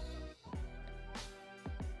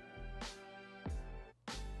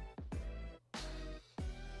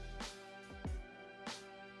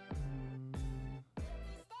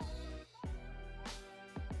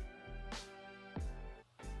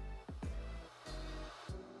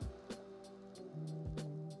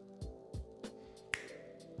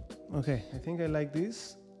 Okay, I think I like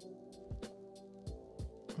this.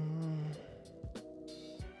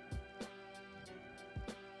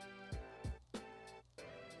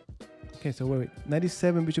 Okay, so wait.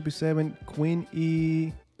 97, bishop e7, queen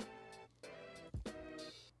e.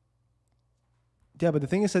 Yeah, but the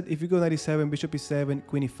thing is that if you go 97, bishop e7,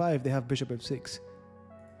 queen e5, they have bishop f6.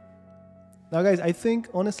 Now, guys, I think,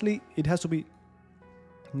 honestly, it has to be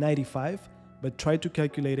 95, but try to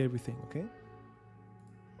calculate everything, okay?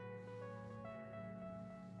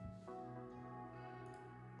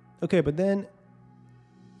 Okay, but then...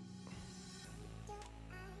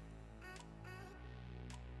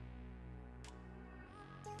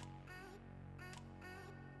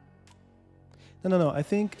 No. I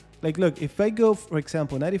think, like, look, if I go, for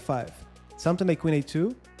example, 95, something like queen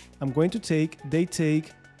a2, I'm going to take, they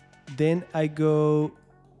take, then I go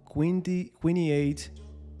queen e8,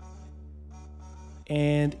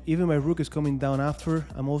 and even my rook is coming down after.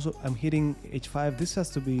 I'm hitting h5. This has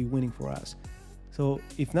to be winning for us. So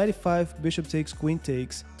if 95, bishop takes, queen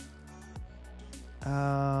takes,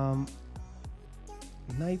 knight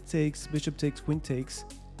takes, bishop takes, queen takes,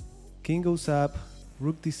 king goes up,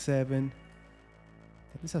 rook d7.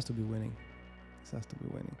 This has to be winning.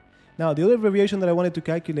 Now, the other variation that I wanted to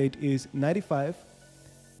calculate is 95.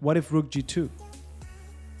 What if rook g2?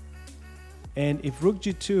 And if rook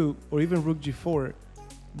g2 or even rook g4,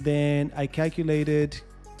 then I calculated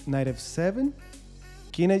knight f7,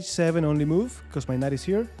 king h7 only move because my knight is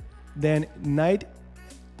here, then knight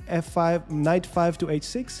f5, knight 5 to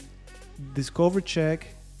h6, discover check.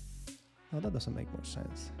 No, that doesn't make much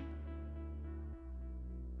sense.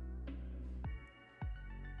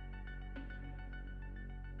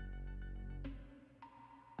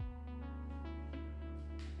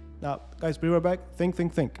 Now, guys, be right back.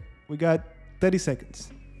 Think. We got 30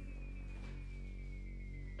 seconds.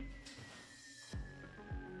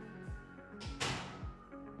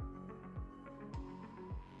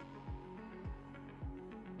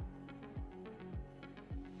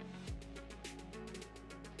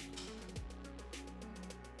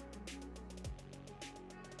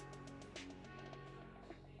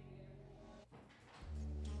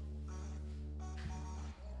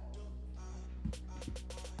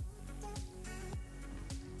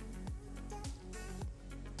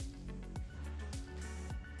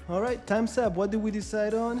 All right, time's up. What did we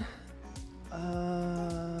decide on?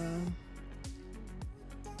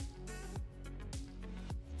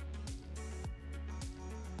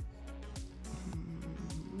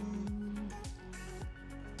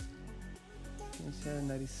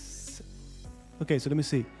 Okay, so let me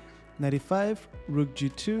see. 95, rook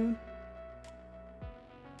g2.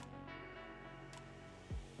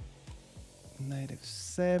 Knight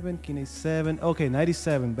f7, king a7. Okay,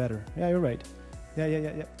 97 better. Yeah, you're right.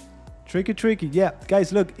 Yeah. Tricky. Yeah,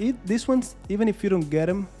 guys, look, these ones, even if you don't get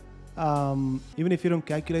them, even if you don't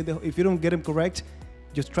calculate, if you don't get them correct,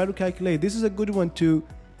 just try to calculate. This is a good one to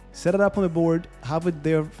set it up on the board, have it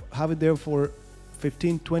there for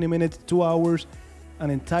 15, 20 minutes, 2 hours, an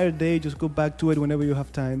entire day. Just go back to it whenever you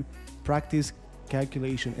have time. Practice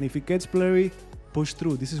calculation. And if it gets blurry, push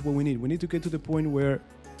through. This is what we need. We need to get to the point where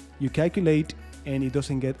you calculate and it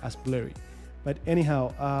doesn't get as blurry. But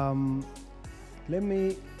anyhow, let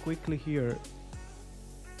me quickly here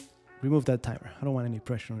remove that timer. I don't want any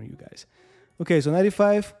pressure on you guys. Okay, so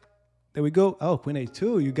 95. There we go. Oh, queen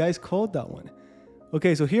a2. You guys called that one.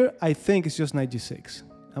 Okay, so here I think it's just knight g6.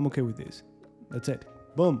 I'm okay with this. That's it.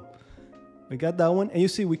 Boom. We got that one. And you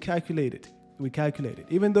see, we calculated.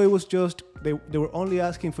 Even though it was just, they were only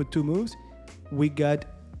asking for 2 moves, we got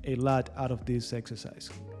a lot out of this exercise.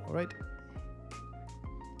 All right.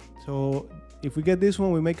 So if we get this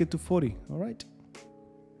one, we make it to 40. All right.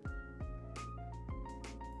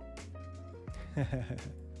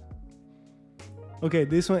 Okay,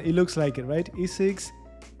 this one, it looks like it, right? E6,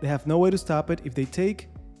 they have no way to stop it. If they take,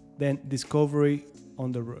 then discovery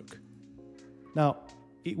on the rook. Now,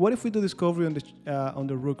 what if we do discovery on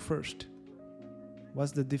the rook first?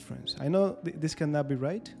 What's the difference? I know this cannot be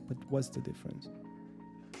right, but what's the difference?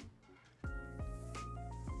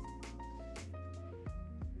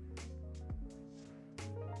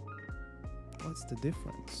 What's the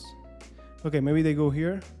difference? Okay, maybe they go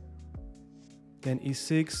here, then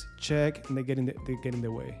e6, check, and they get in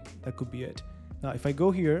the way. That could be it. Now, if I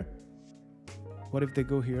go here, what if they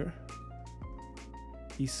go here?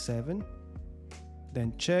 e7,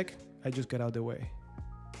 then check, I just got out of the way.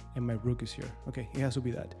 And my rook is here. Okay, it has to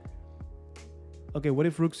be that. Okay, what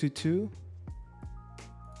if rook c2?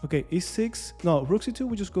 Okay, e6. No, rook c2,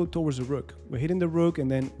 we just go towards the rook. We're hitting the rook and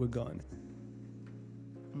then we're gone.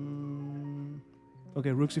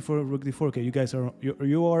 Okay, rook c4, rook d4. Okay, you guys are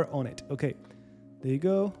you are on it. Okay, there you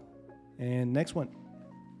go. And next one.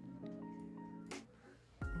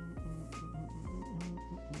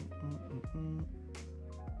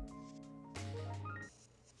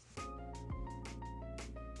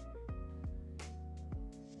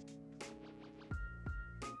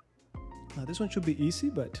 Now this one should be easy,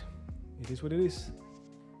 but it is what it is.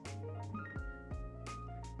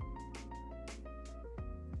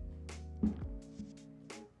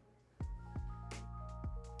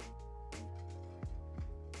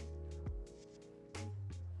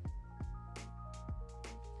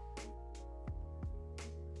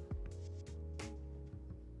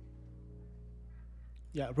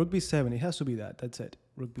 Yeah, rook b7, it has to be that. That's it.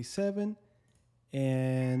 Rook b7.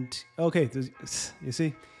 And okay, you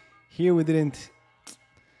see, here we didn't.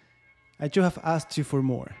 I should have asked you for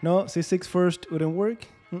more. No, c6 first wouldn't work.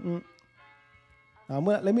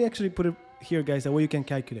 Let me actually put it here, guys, that way you can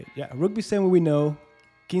calculate. Yeah, rook b7 we know,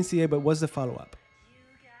 king c8, but what's the follow-up?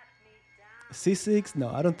 c6? No,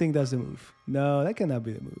 I don't think that's the move. No, that cannot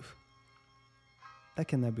be the move. That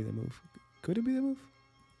cannot be the move. Could it be the move?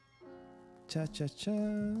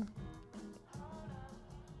 Cha-cha-cha.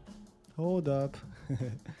 Hold up.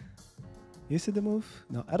 Is it the move?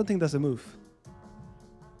 No, I don't think that's the move.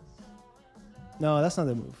 No, that's not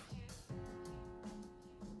the move.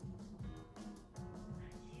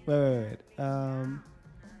 Wait.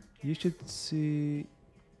 You should see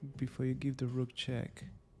before you give the rook check.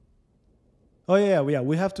 Oh yeah,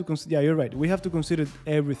 we have to consider. Yeah, you're right. We have to consider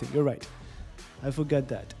everything. You're right. I forgot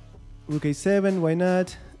that. Rook a7. Why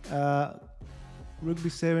not? Rook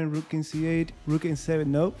b7. Rook king c8. Rook n7.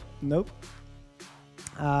 Nope.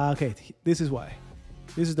 Okay, this is why.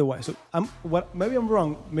 This is the why. So maybe I'm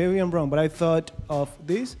wrong, but I thought of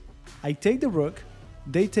this. I take the rook,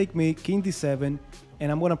 they take me king d7,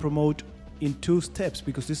 and I'm gonna promote in 2 steps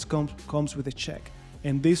because this comes with a check.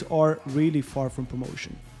 And these are really far from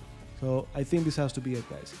promotion. So I think this has to be it,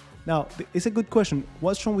 guys. Now, it's a good question.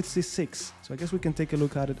 What's wrong with c6? So I guess we can take a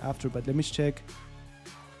look at it after, but let me check.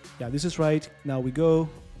 Yeah, this is right. Now we go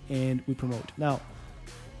and we promote. Now,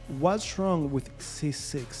 what's wrong with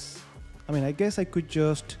c6? I mean, I guess I could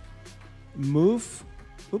just move.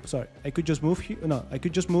 Oops, sorry. I could just move here. No, I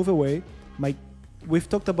could just move away. We've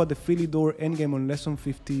talked about the Philidor endgame on lesson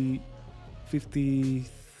 53,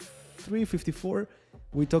 54.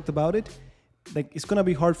 We talked about it. Like, it's gonna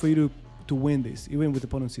be hard for you to win this, even with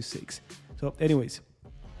opponent c6. So, anyways,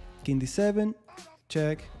 king d7,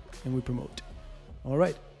 check, and we promote. All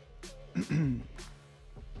right.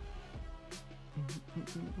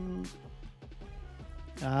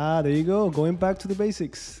 There you go. Going back to the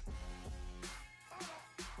basics.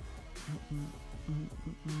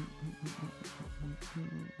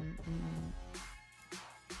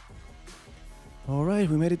 All right,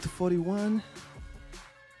 we made it to 41.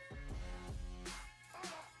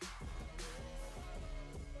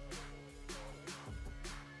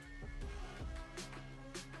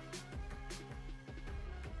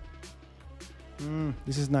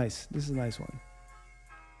 This is nice. This is a nice one.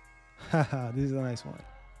 Haha, this is a nice one.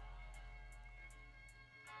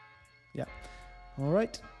 Yeah. All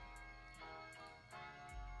right.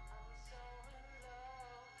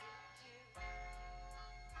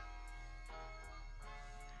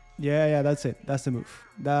 Yeah, that's it. That's the move.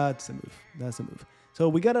 That's the move. That's the move. So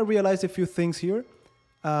we gotta realize a few things here.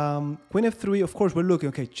 Queen f3, of course, we're looking,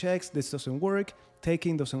 okay, checks, this doesn't work.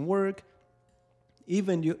 Taking doesn't work.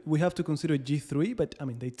 Even we have to consider g3, but I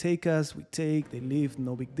mean, they take us, we take, they leave,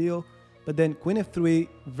 no big deal. But then queen f3,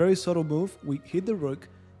 very subtle move. We hit the rook,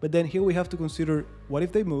 but then here we have to consider what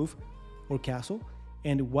if they move or castle,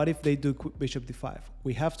 and what if they do bishop d5.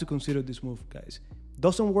 We have to consider this move, guys.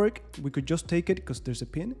 Doesn't work, we could just take it because there's a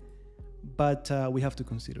pin, but we have to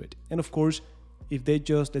consider it. And of course, if they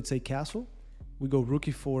just, let's say, castle, we go rook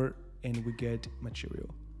e4 and we get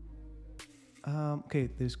material. Okay,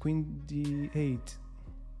 there's queen d8.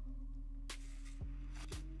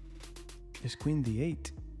 There's queen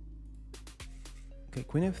d8. Okay,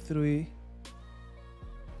 queen f3.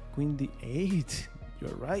 Queen d8.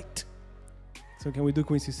 You're right. So can we do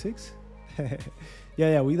queen c6?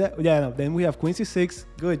 No. Then we have queen c6.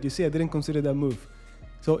 Good. You see, I didn't consider that move.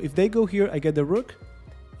 So if they go here, I get the rook.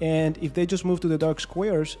 And if they just move to the dark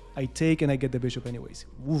squares, I take and I get the bishop anyways.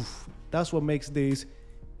 Woof. That's what makes this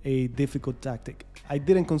a difficult tactic. I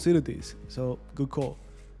didn't consider this, so good call.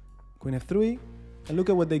 Queen f3, and look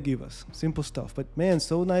at what they give us. Simple stuff, but man,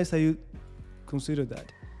 so nice that you consider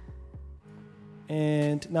that.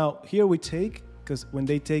 And now here we take, because when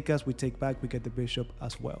they take us, we take back, we get the bishop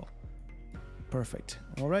as well. Perfect.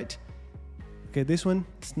 All right. Okay, this one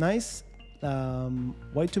is nice.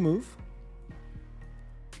 White to move.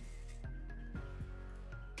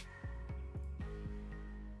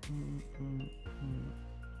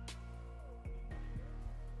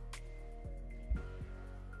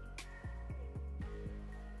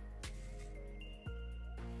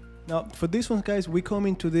 Now, for this one, guys, we come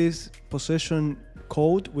into this possession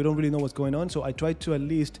cold. We don't really know what's going on. So I try to at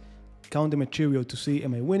least count the material to see,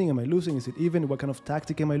 am I winning? Am I losing? Is it even? What kind of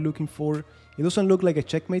tactic am I looking for? It doesn't look like a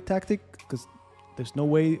checkmate tactic because there's no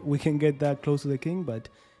way we can get that close to the king. But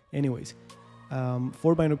anyways,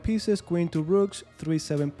 4 minor pieces, queen, 2 rooks, 3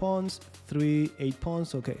 7 pawns, 3 8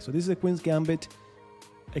 pawns. Okay, so this is the queen's gambit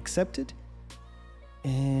accepted.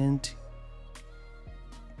 And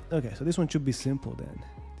okay, so this one should be simple then.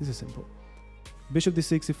 This is simple. Bishop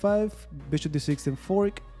d6, bishop d6 and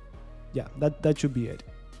fork. Yeah, that should be it.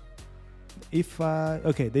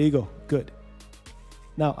 Okay, there you go. Good.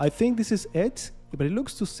 Now, I think this is it, but it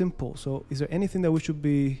looks too simple. So is there anything that we should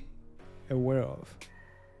be aware of?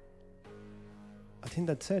 I think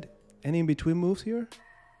that's it. Any in-between moves here?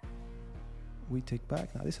 We take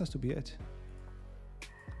back. Now, this has to be it.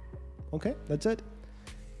 Okay, that's it.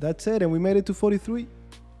 That's it, and we made it to 43.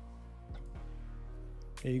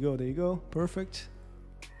 There you go, there you go. Perfect.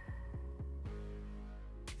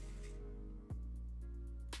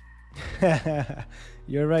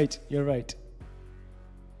 You're right, you're right.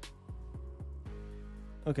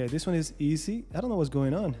 Okay, this one is easy. I don't know what's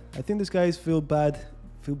going on. I think these guys feel bad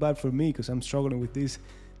for me because I'm struggling with this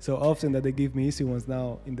so often that they give me easy ones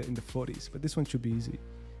now in the 40s. But this one should be easy.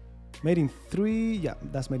 Made in 3. Yeah,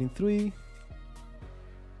 that's made in 3.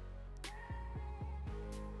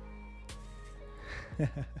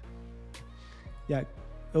 Yeah.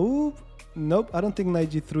 Oh, nope. I don't think knight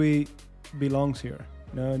g3 belongs here.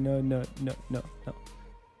 No.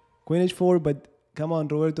 Queen h4, but come on,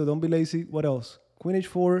 Roberto, don't be lazy. What else? Queen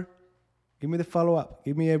h4. Give me the follow-up.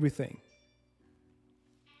 Give me everything.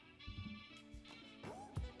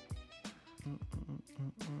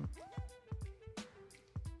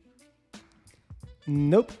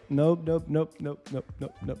 Nope.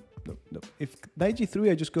 If knight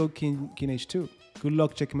g3, I just go king h2. Good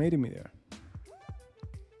luck checkmating me there.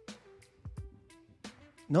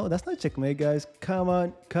 No, that's not checkmate, guys. Come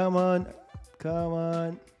on.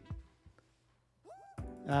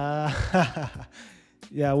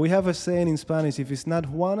 Yeah, we have a saying in Spanish, if it's not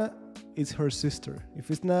Juana, it's her sister.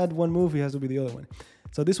 If it's not one move, it has to be the other one.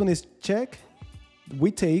 So this one is check,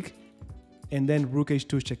 we take, and then rook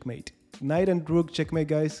h2 checkmate. Knight and rook checkmate,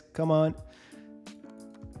 guys. Come on.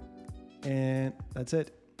 And that's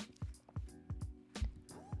it.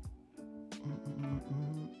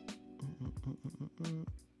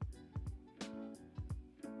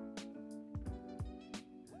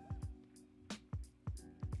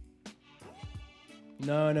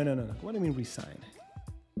 No. What do you mean resign?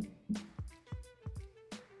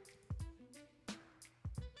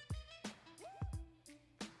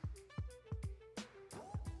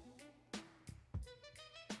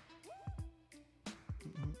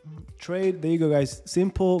 Trade. There you go, guys.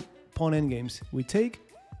 Simple pawn endgames. We take,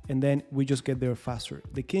 and then we just get there faster.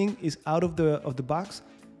 The king is out of the box.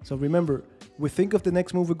 So remember, we think of the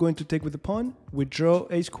next move we're going to take with the pawn. We draw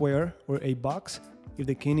a square or a box. If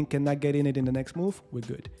the king cannot get in it in the next move, we're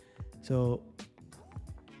good. So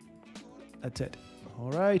that's it. All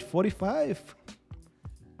right, 45.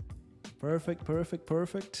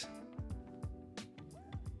 Perfect.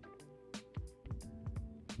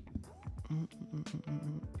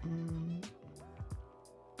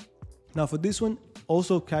 Now for this one,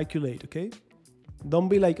 also calculate, okay? Don't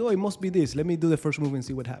be like, oh, it must be this. Let me do the first move and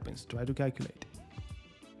see what happens. Try to calculate.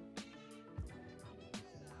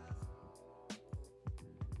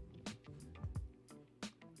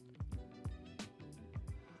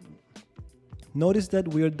 Notice that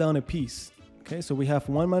we are down a piece. Okay, so we have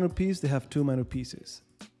 1 minor piece, they have 2 minor pieces.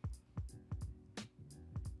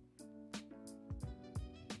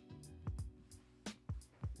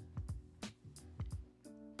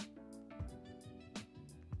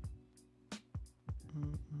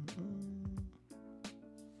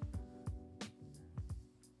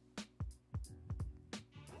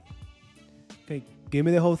 Okay, give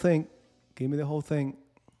me the whole thing. Give me the whole thing.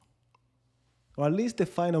 Or at least the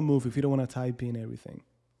final move if you don't want to type in everything.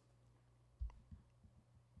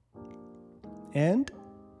 And,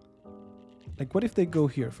 like, what if they go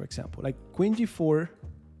here, for example? Like, queen g4,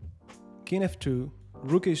 king f2,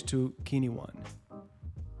 rook h2, king e1.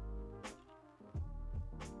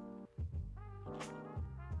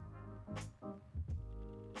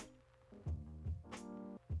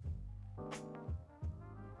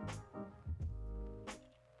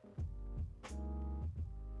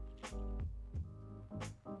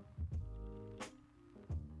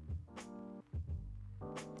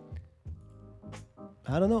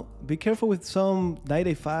 I don't know. Be careful with some knight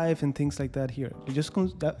a5 and things like that here. You just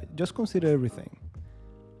consider everything.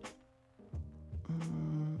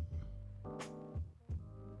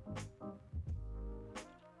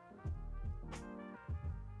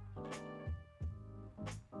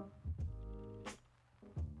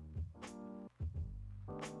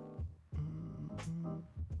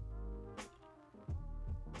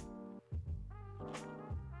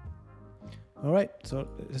 All right, so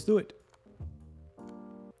let's do it.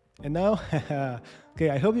 And now,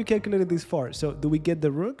 okay, I hope you calculated this far. So do we get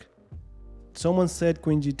the rook? Someone said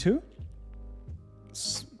queen g2,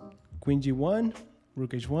 queen g1,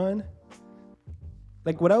 rook h1.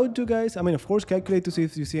 Like what I would do, guys, I mean, of course, calculate to see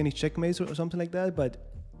if you see any checkmates or something like that. But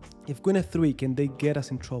if queen f3, can they get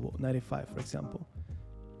us in trouble? Knight a5, for example.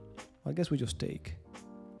 Well, I guess we just take.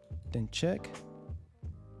 Then check.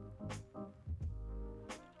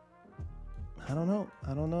 I don't know.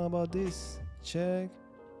 I don't know about this. Check.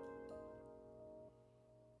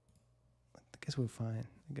 I guess we're fine.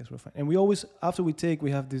 I guess we're fine. And we always, after we take,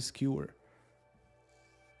 we have this skewer.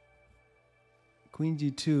 Queen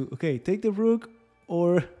g2. Okay, take the rook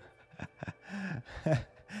or...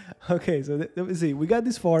 Okay, so let me see. We got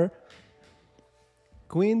this far.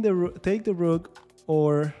 Take the rook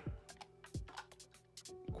or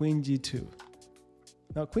queen g2.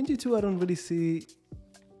 Now, queen g2, I don't really see...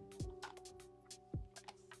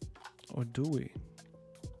 Or do we?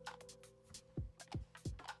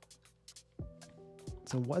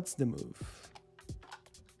 So what's the move?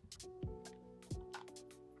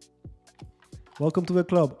 Welcome to the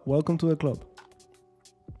club. Welcome to the club.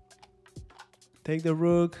 Take the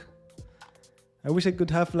rook. I wish I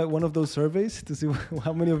could have like one of those surveys to see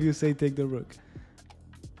how many of you say take the rook.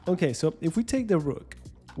 Okay, so if we take the rook,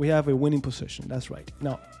 we have a winning position. That's right.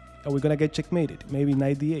 Now, are we gonna get checkmated? Maybe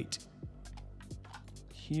knight d8.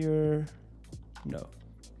 Here, no.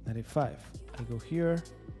 Knight a5. I go here.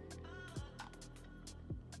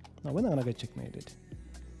 No, we're not gonna get checkmated.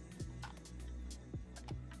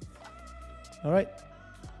 All right,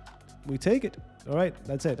 we take it. All right,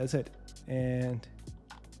 that's it, that's it. And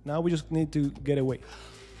now we just need to get away.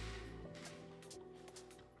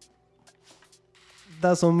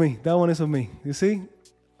 That's on me. That one is on me. You see,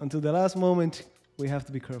 until the last moment, we have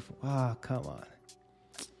to be careful. Ah, come on.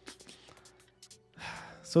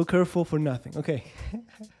 So careful for nothing. Okay.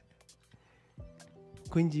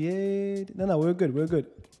 Queen g8. No, we're good. We're good.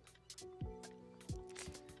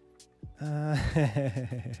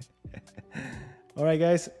 All right,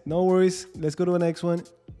 guys. No worries. Let's go to the next one.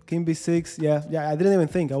 King b6. Yeah. I didn't even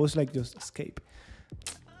think. I was like, just escape.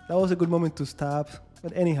 That was a good moment to stop.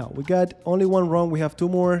 But anyhow, we got only one wrong. We have two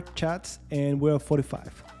more chats, and we're at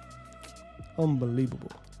 45.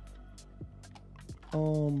 Unbelievable.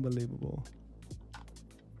 Unbelievable.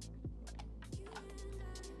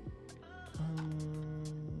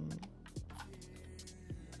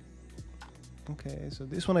 Okay, so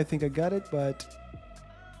this one I think I got it, but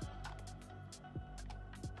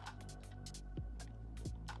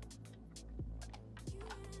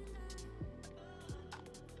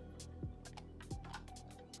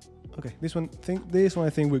okay, this one I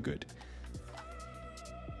think we're good.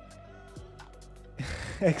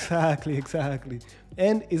 Exactly.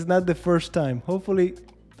 And it's not the first time. Hopefully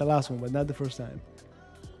the last one, but not the first time.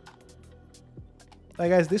 Alright,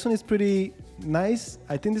 guys, this one is pretty nice.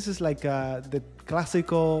 I think this is like the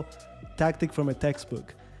classical tactic from a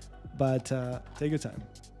textbook, but take your time.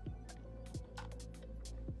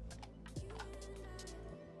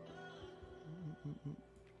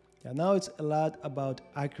 Yeah, now it's a lot about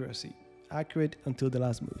accuracy. Accurate until the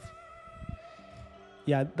last move.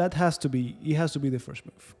 Yeah, that has to be, it has to be the first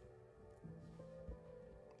move.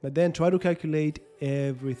 But then try to calculate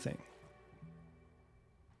everything.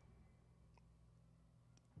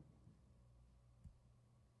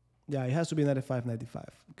 Yeah, it has to be 95, 95.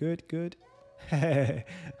 Good.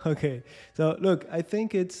 Okay, so look, I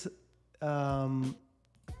think it's knight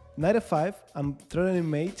f5. I'm threatening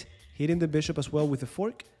mate, hitting the bishop as well with a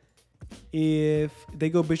fork. If they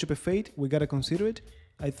go bishop f8, we gotta consider it.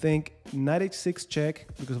 I think knight h6 check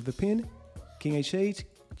because of the pin, king h8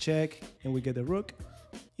 check, and we get the rook.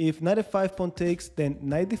 If knight f5 pawn takes, then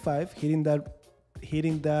knight d5,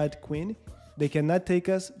 hitting that queen. They cannot take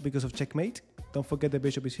us because of checkmate. Don't forget the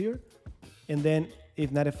bishop is here. And then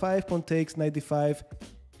if knight f5 pawn takes, knight d5,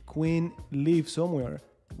 queen leaves somewhere,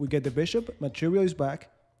 we get the bishop, material is back,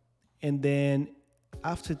 and then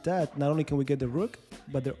after that, not only can we get the rook,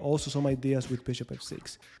 but there are also some ideas with bishop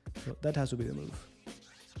f6. So that has to be the move.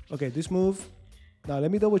 Okay, this move, now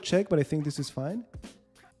let me double check, but I think this is fine.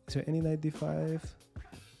 Is there any knight d5?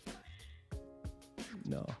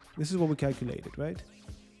 No, this is what we calculated, right?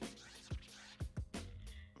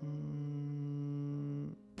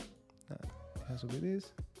 It has to be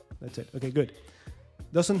this. That's it. Okay, good.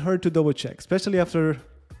 Doesn't hurt to double check, especially after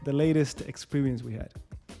the latest experience we had.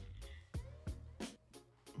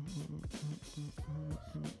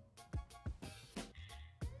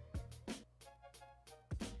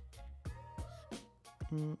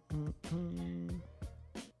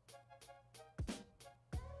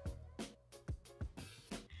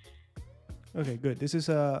 Okay, good. This is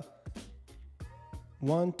a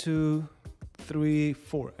 1, 2, 3,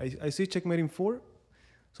 4. I see checkmating 4.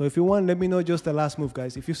 So if you want, let me know just the last move,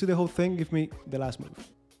 guys. If you see the whole thing, give me the last move.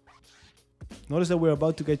 Notice that we're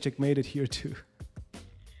about to get checkmated here too.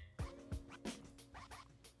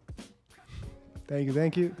 Thank you,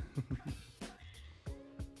 thank you.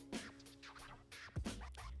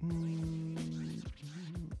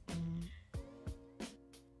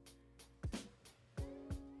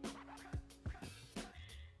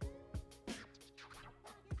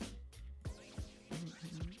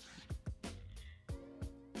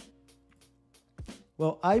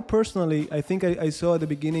 Well, I personally, I think I saw at the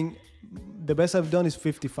beginning, the best I've done is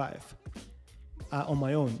 55 on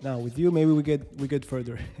my own. Now with you, maybe we get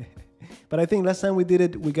further. But I think last time we did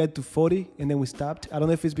it, we got to 40 and then we stopped. I don't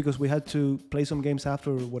know if it's because we had to play some games after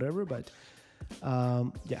or whatever, but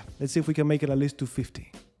yeah, let's see if we can make it at least to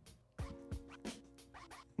 50.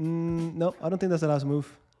 No, I don't think that's the last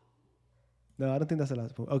move. No, I don't think that's the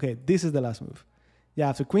last move. Okay, this is the last move. Yeah,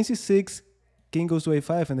 after queen c6, king goes to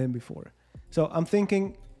a5 and then b4. So I'm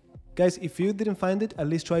thinking, guys, if you didn't find it, at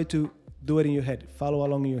least try to do it in your head. Follow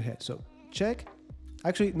along in your head. So check.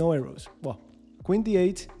 Actually, no arrows. Well, queen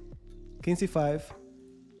d8, king c5,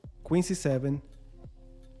 queen c7,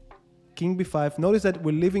 king b5. Notice that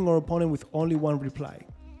we're leaving our opponent with only one reply.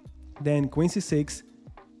 Then queen c6,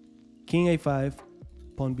 king a5,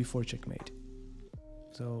 pawn b4 checkmate.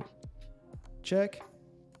 So check,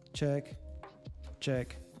 check,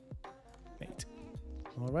 check, mate.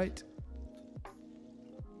 All right.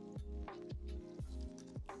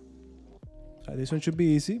 This one should be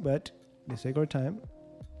easy, but let's take our time.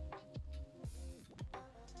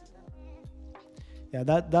 Yeah,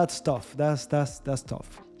 that's tough. That's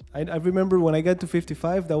tough. I remember when I got to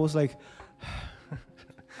 55, that was like,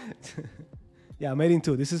 yeah, mate in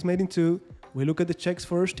 2. This is mate in 2. We look at the checks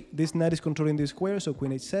first. This knight is controlling this square, so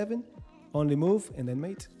queen h7, only move, and then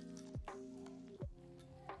mate.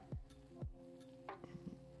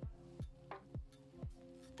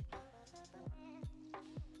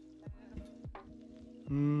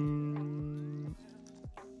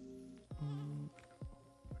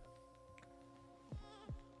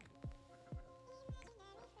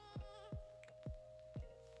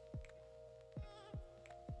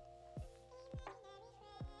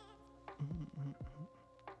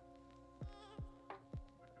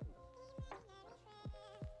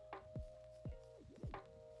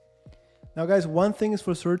 Now, guys, one thing is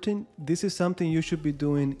for certain. This is something you should be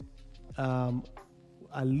doing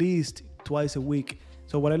at least twice a week.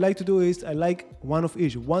 So what I like to do is I like one of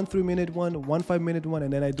each, 1 3-minute one, 1 5-minute one,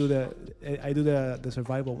 and then I do the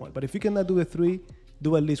survival one. But if you cannot do the 3,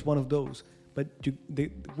 do at least one of those. But the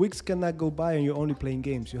weeks cannot go by and you're only playing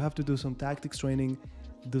games. You have to do some tactics training,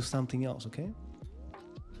 do something else, okay?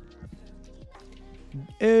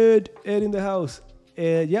 Ed in the house.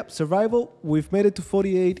 Yep, survival. We've made it to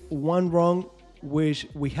 48. One wrong, which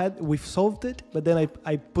we've solved it, but then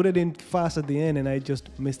I put it in fast at the end and I just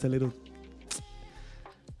missed a little.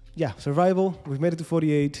 Yeah, survival. We've made it to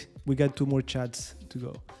 48. We got 2 more chats to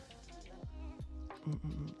go.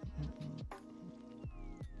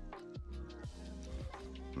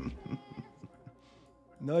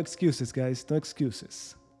 No excuses, guys. No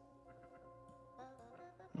excuses.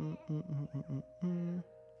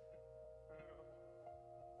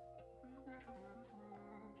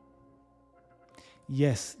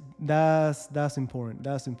 Yes, that's important.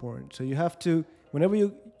 That's important. So you have to, whenever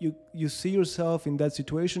you see yourself in that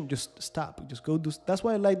situation, just stop. Just go do. That's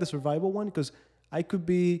why I like the survival one, because I could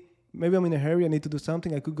be maybe I'm in a hurry, I need to do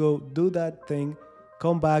something, I could go do that thing,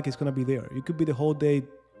 come back, it's gonna be there. You could be the whole day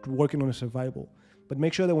working on a survival. But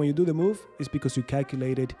make sure that when you do the move, it's because you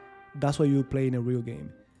calculated. That's why you play in a real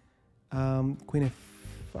game. Queen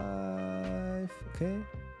f5, okay.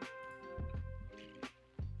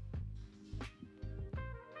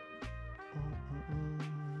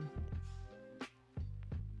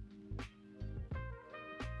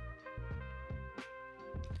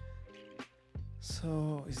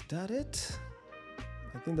 So is that it?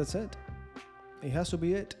 I think that's it. It has to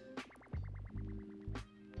be it.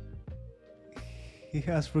 He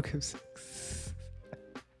has rook f6.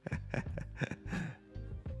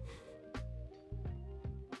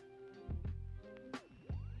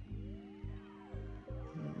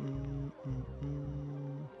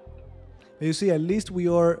 You see, at least we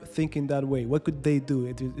are thinking that way. What could they do?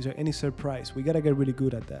 Is there any surprise? We gotta get really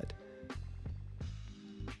good at that.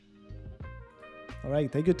 All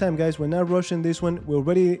right, take your time, guys. We're not rushing this one. We're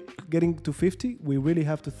already getting to 50. We really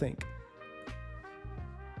have to think.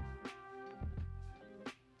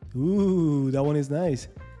 Ooh, that one is nice.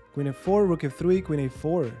 Queen f4, rook f3, queen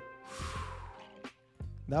a4.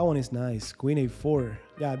 That one is nice. Queen a4.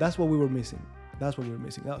 Yeah, that's what we were missing. That's what we were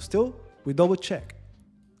missing. Now, still, we double check.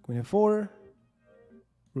 Queen f4,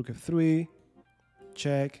 rook f3,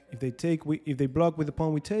 check. If they take, if they block with the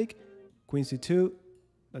pawn, we take. Queen c2.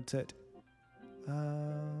 That's it.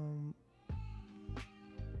 All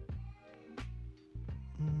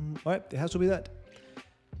right, it has to be that.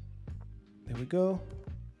 There we go.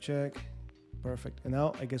 Check. Perfect. And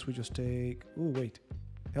now I guess we just take. Ooh, wait.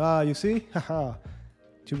 Ah, you see? Haha.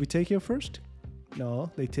 Should we take here first?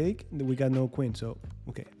 No, they take. We got no queen. So,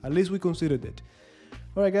 okay. At least we considered it.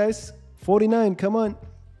 All right, guys. 49. Come on.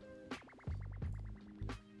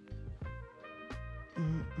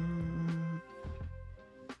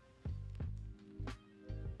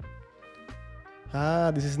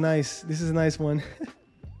 Ah, this is nice. This is a nice one.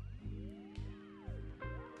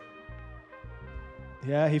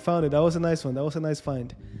 Yeah, he found it. That was a nice one. That was a nice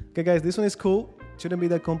find. Okay, guys, this one is cool. Shouldn't be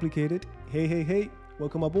that complicated. Hey, hey, hey.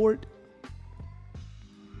 Welcome aboard.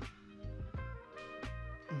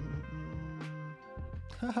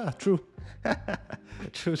 Haha, true.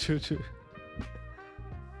 True, true, true.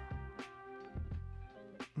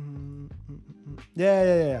 Yeah.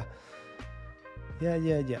 Yeah.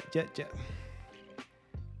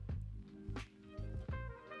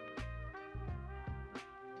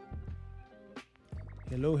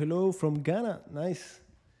 Hello from Ghana. Nice.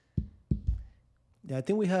 Yeah, I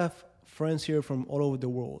think we have friends here from all over the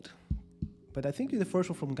world. But I think you're the first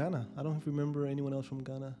one from Ghana. I don't remember anyone else from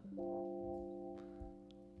Ghana.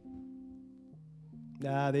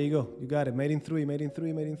 Ah, there you go. You got it. Made in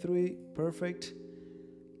three. Perfect.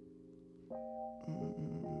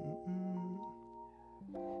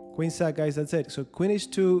 Queen sack, guys. That's it. So queen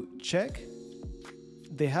h2, check.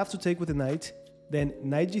 They have to take with the knight. Then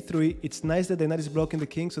knight g3. It's nice that the knight is blocking the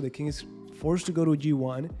king, so the king is forced to go to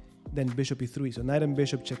g1. Then bishop e3. So knight and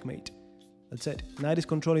bishop checkmate. That's it. Knight is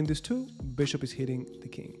controlling this two. Bishop is hitting the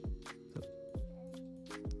king. So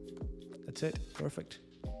that's it. Perfect.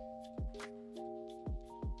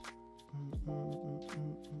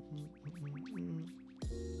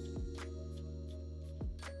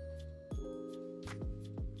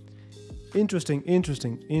 Interesting,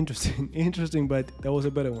 but that was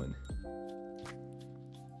a better one.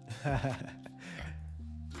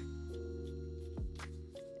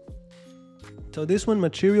 So this one,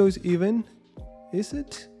 material is even, is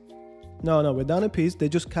it? No, we're down a piece. They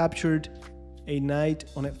just captured a knight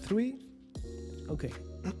on f3. Okay.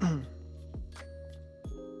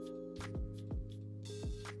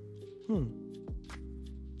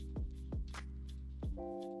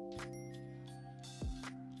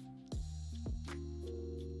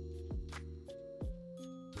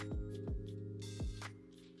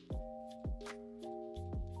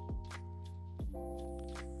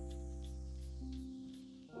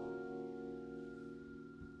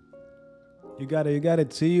 You got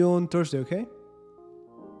it. See you on Thursday, okay?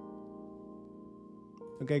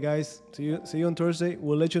 Okay, guys. See you on Thursday.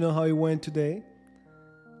 We'll let you know how it went today.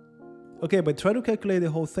 Okay, but try to calculate the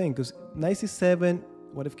whole thing, because knight c7,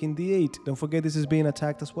 what if king d8? Don't forget this is being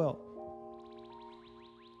attacked as well.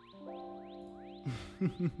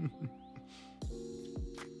 The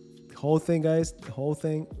whole thing, guys. The whole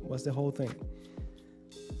thing. What's the whole thing?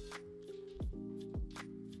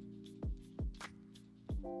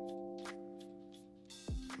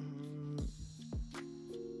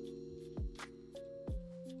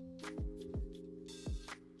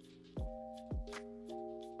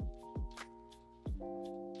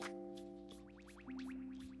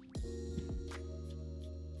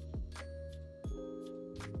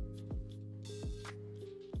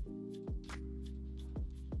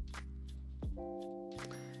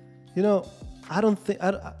 You know, I don't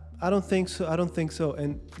think so. I don't think so.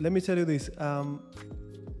 And let me tell you this.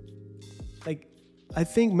 Like, I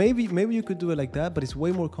think maybe you could do it like that, but it's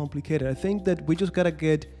way more complicated. I think that we just gotta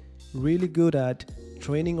get really good at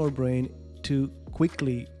training our brain to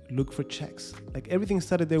quickly look for checks. Like everything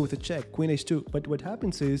started there with a check, Queen H2. But what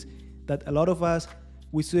happens is that a lot of us,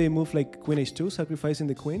 we see a move like Queen H2, sacrificing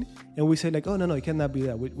the queen, and we say like, oh no, it cannot be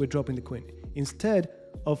that. We're dropping the queen. Instead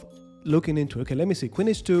of looking into, okay, let me see, Queen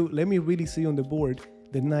H2, let me really see on the board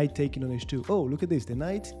the knight taking on H2. Oh, look at this. The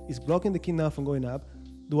knight is blocking the king now from going up.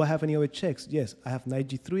 Do I have any other checks? Yes, I have knight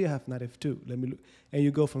G3, I have knight F2. Let me look. And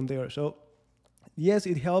you go from there. So yes,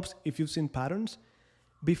 it helps if you've seen patterns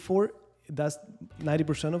before. That's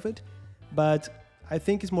 90% of it. But I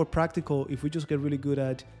think it's more practical if we just get really good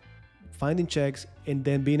at finding checks and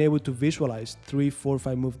then being able to visualize 3, 4,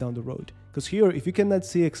 5 moves down the road. Because here, if you cannot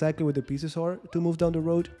see exactly where the pieces are to move down the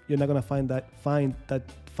road, you're not gonna find that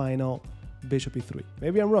final bishop E3.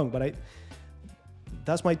 Maybe I'm wrong, but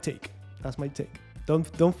that's my take. That's my take.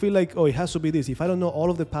 Don't feel like, oh, it has to be this. If I don't know all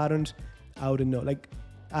of the patterns, I wouldn't know. Like,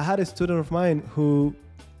 I had a student of mine who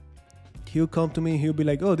he'll come to me, he'll be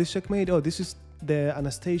like, oh, this checkmate, oh, this is the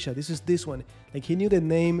Anastasia, this is this one. Like, he knew the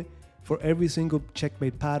name for every single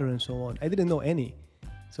checkmate pattern and so on. I didn't know any.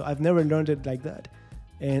 So I've never learned it like that.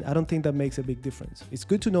 And I don't think that makes a big difference. It's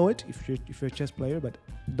good to know it if you're a chess player, but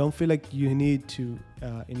don't feel like you need to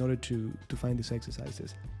in order to find these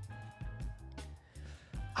exercises.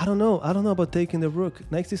 I don't know about taking the rook.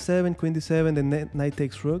 Knight c7, queen d7, then knight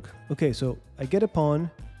takes rook. Okay, so I get a pawn,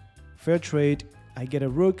 fair trade. I get a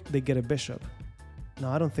rook, they get a bishop. No,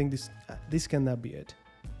 I don't think this cannot be it.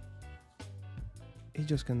 It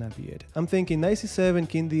just cannot be it. I'm thinking knight c7,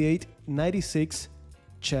 king d8, knight e6,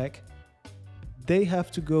 check. They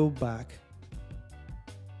have to go back.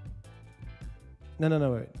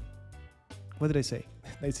 No, wait. What did I say?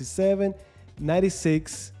 Knight c7, knight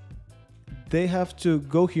e6. They have to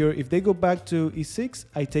go here. If they go back to e6,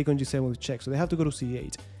 I take on g7 with check. So they have to go to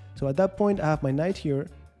c8. So at that point, I have my knight here,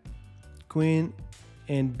 queen,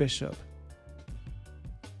 and bishop.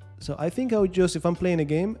 So I think I would just, if I'm playing a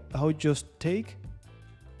game, I would just take,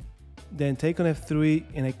 then take on f3,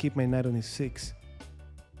 and I keep my knight on e6.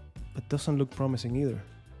 But doesn't look promising either.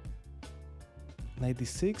 Knight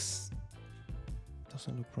d6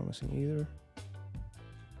 doesn't look promising either.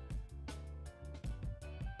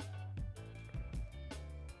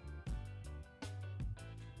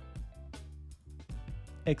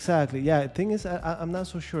 Exactly. Yeah. The thing is, I'm not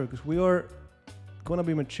so sure because we are gonna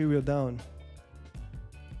be material down.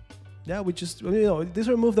 Yeah, we just, these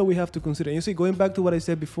are moves that we have to consider. And you see, going back to what I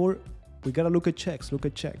said before, we gotta look at checks. Look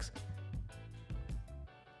at checks.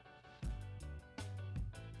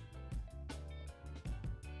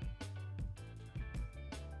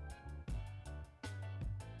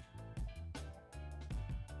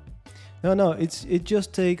 No, it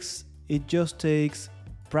just takes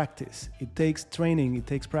practice. It takes training, it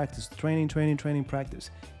takes practice. Training,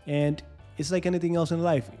 practice. And it's like anything else in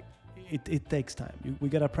life. It takes time. We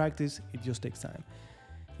gotta practice, it just takes time.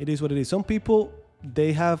 It is what it is. Some people,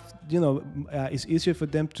 they have, it's easier for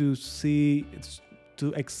them to see,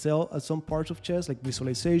 to excel at some parts of chess, like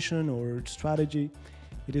visualization or strategy.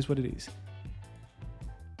 It is what it is.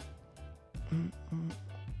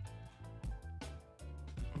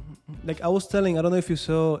 Like I was telling, I don't know if you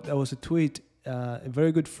saw, there was a tweet, a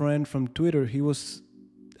very good friend from Twitter, he was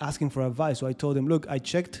asking for advice. So I told him, look, I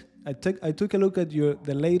took a look at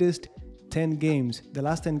the latest 10 games, the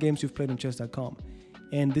last 10 games you've played on chess.com.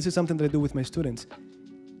 And this is something that I do with my students.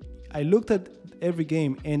 I looked at every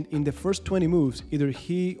game, and in the first 20 moves, either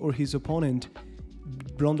he or his opponent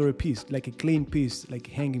blunder a piece, like a clean piece, like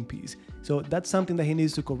a hanging piece. So that's something that he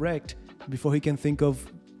needs to correct before he can think of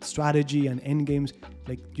strategy and end games.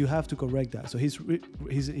 Like, you have to correct that. So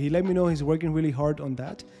he let me know he's working really hard on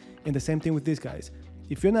that. And the same thing with these guys.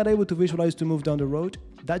 If you're not able to visualize to move down the road,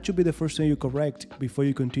 that should be the first thing you correct before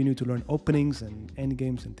you continue to learn openings and end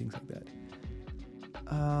games and things like that.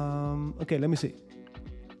 Okay, let me see.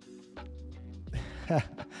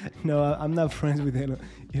 No, I'm not friends with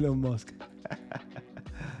Elon Musk.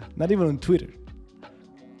 Not even on Twitter.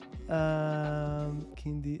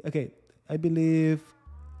 Okay, I believe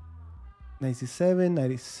knight c7,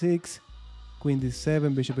 knight e6, queen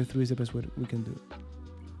d7, bishop e3 is the best way we can do.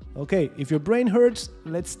 Okay, if your brain hurts,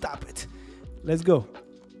 let's stop it. Let's go.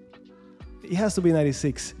 It has to be knight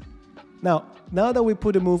e6. Now that we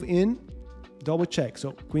put the move in, double check.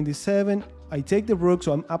 So queen d7, I take the rook,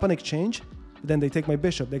 so I'm up on exchange. Then they take my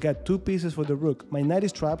bishop. They got 2 pieces for the rook. My knight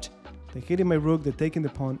is trapped. They're hitting my rook. They're taking the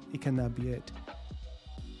pawn. It cannot be it.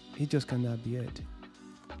 It just cannot be it.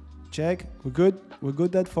 check. We're good. We're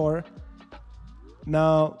good that far.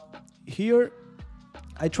 Now, here,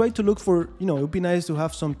 I tried to look for, it would be nice to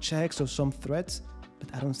have some checks or some threats,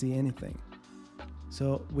 but I don't see anything.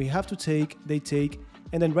 So we have to take, they take,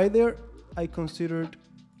 and then right there, I considered,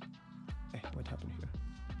 what happened here?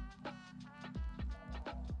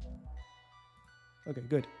 Okay,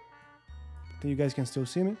 good. I think you guys can still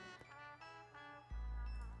see me.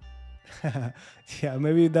 Yeah,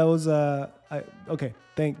 maybe that was, okay,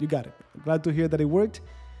 you got it. Glad to hear that it worked.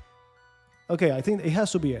 Okay, I think it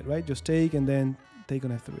has to be it, right? Just take and then take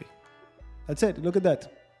on F3. That's it, look at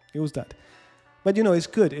that. It was that. But it's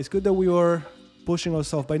good. It's good that we are pushing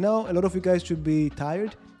ourselves. By now, a lot of you guys should be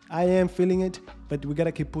tired. I am feeling it, but we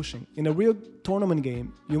gotta keep pushing. In a real tournament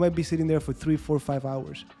game, you might be sitting there for 3, 4, 5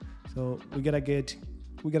 hours. So we gotta get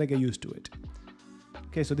used to it.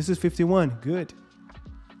 Okay, so this is 51, good.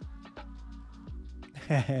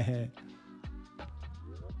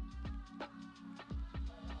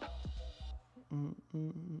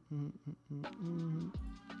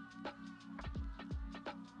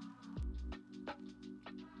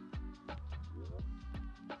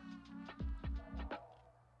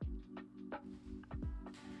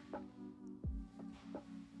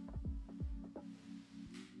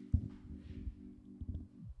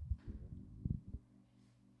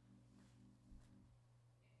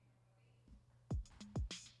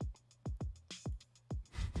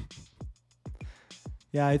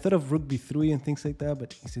 Yeah, I thought of rook b3 and things like that,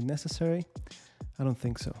 but is it necessary? I don't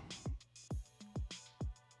think so.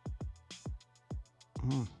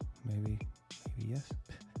 Maybe yes.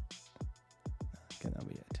 No, cannot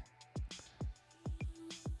be it.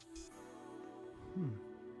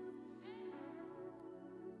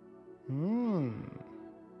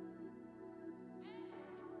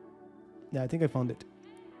 Yeah, I think I found it.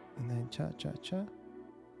 And then cha.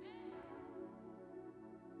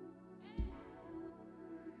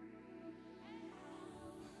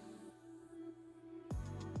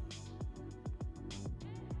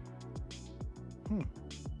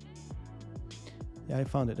 Yeah, I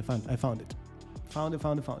found it. I found it. Found it.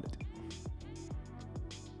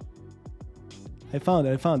 I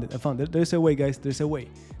found it. There's a way, guys. There's a way.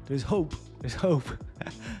 There's hope. There's hope.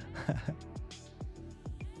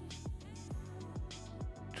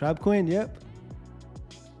 Trap queen, yep.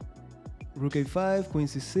 Rook a5, queen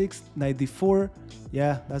c6, knight d4.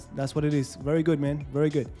 Yeah, that's what it is. Very good, man. Very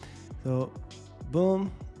good. So, boom.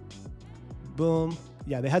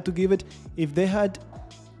 Yeah, they had to give it. If they had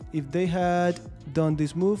done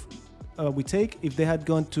this move, we take. If they had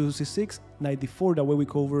gone to c6, knight d4, that way we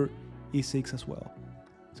cover e6 as well.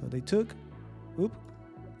 So they took,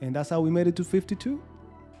 and that's how we made it to 52.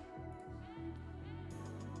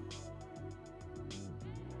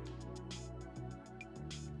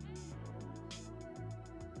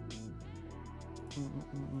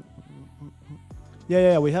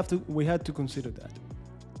 Yeah, we had to consider that.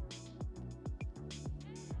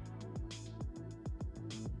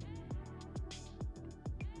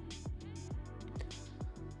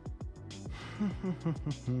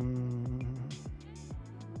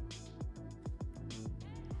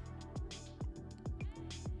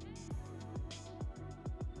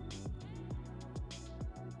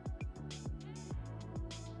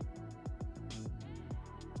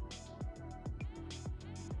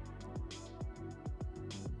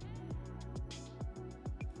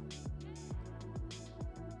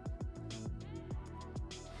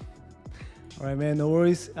 All right, man, no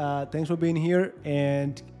worries. Thanks for being here.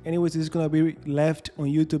 And anyways, this is going to be left on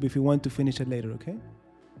YouTube if you want to finish it later, okay?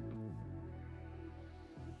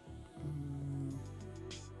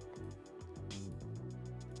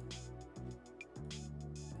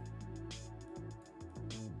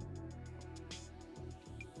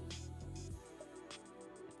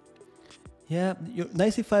 Yeah,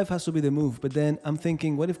 knight c5 has to be the move. But then I'm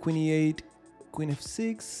thinking, what if queen e8, queen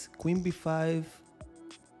f6, queen b5?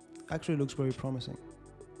 Actually looks very promising.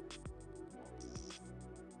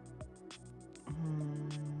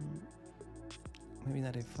 Maybe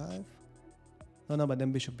not a5. No, but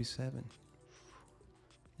then bishop b7.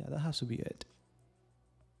 Yeah, that has to be it.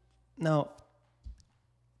 Now,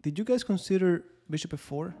 did you guys consider bishop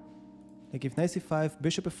f4? Like if knight c5,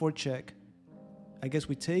 bishop f4 check. I guess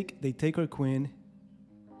we take, they take our queen.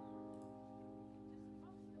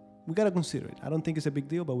 We gotta consider it. I don't think it's a big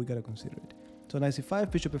deal, but we gotta consider it. So knight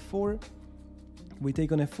c5, bishop f4, we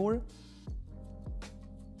take on f4.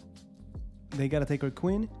 They gotta take our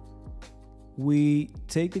queen. We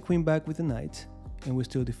take the queen back with the knight, and we're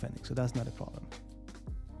still defending, so that's not a problem.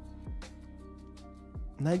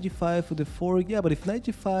 Knight g5 for the fork, yeah, but if knight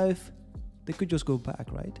g5, they could just go back,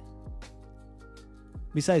 right?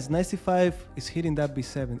 Besides, knight c5 is hitting that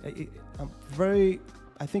b7.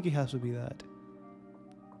 I think it has to be that.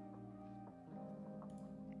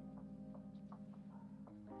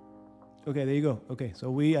 Okay, there you go. Okay, so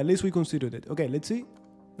at least we considered it. Okay, let's see.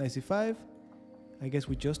 Knight c5. I guess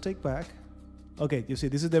we just take back. Okay, you see,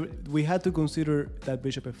 this is we had to consider that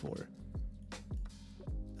bishop f4.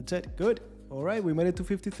 That's it. Good. All right, we made it to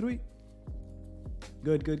 53.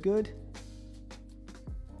 Good, good, good.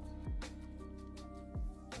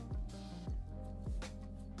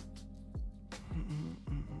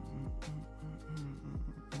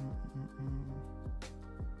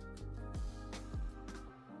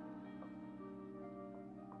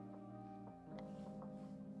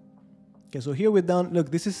 Okay, so here we're down. Look,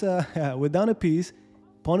 this is we're down a piece.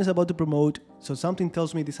 Pawn is about to promote, so something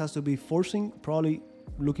tells me this has to be forcing, probably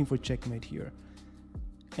looking for checkmate here.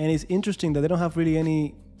 And it's interesting that they don't have really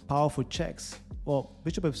any powerful checks. Well,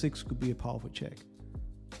 bishop f6 could be a powerful check.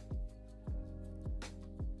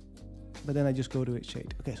 But then I just go to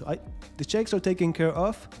h8. Okay, so the checks are taken care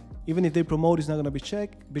of. Even if they promote, it's not going to be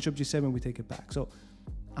check. Bishop g7, we take it back. So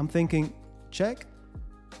I'm thinking check,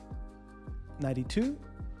 92.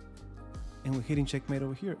 And we're hitting checkmate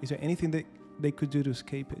over here. Is there anything that they could do to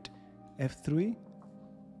escape it? f3.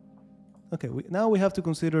 Okay, now we have to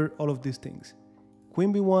consider all of these things.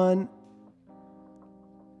 Queen b1.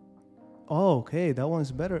 Oh, okay, that one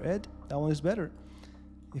is better, Ed. That one is better.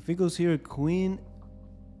 If it goes here, queen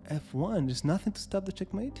f1, there's nothing to stop the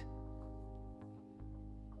checkmate.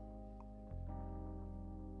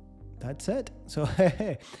 That's it. So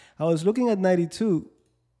I was looking at 92.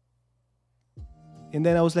 And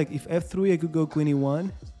then I was like, if f3, I could go queen e1.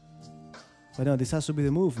 But no, this has to be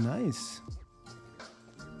the move. Nice.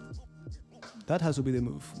 That has to be the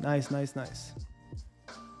move. Nice, nice, nice.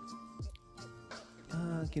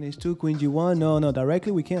 King h2, queen g1. No, no,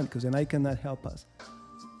 directly we can't, because then I cannot help us.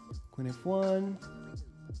 Queen f1.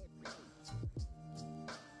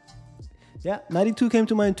 Yeah, 92 came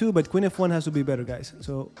to mind too, but queen f1 has to be better, guys.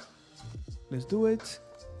 So let's do it.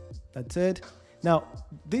 That's it. Now,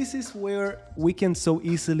 this is where we can so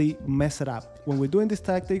easily mess it up. When we're doing these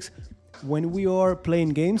tactics, when we are playing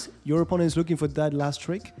games, your opponent is looking for that last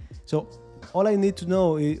trick. So all I need to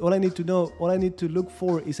look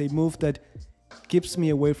for is a move that keeps me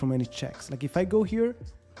away from any checks. Like if I go here,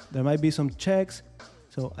 there might be some checks.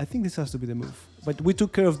 So I think this has to be the move. But we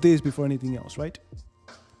took care of this before anything else, right?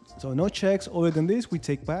 So no checks other than this, we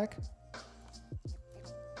take back.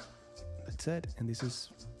 That's it. And this is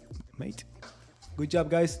mate. Good job,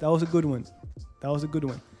 guys. That was a good one. That was a good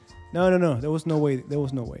one. No, no, no. There was no way. There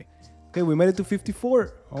was no way. Okay, we made it to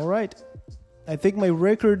 54. All right. I think my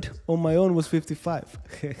record on my own was 55.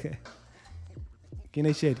 King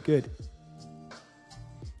h8. Good.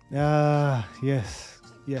 Yes.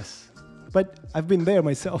 Yes. But I've been there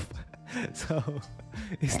myself. So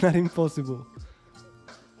it's not impossible.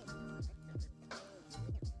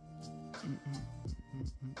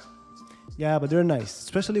 Yeah, but they're nice,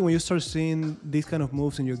 especially when you start seeing these kind of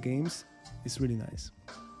moves in your games. It's really nice.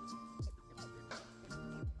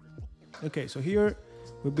 Okay, so here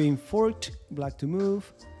we're being forked, black to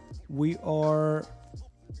move. We are,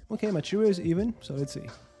 okay, material is even, so let's see.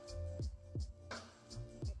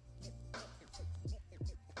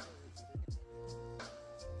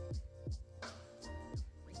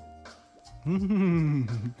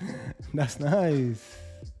 That's nice.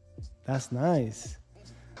 That's nice.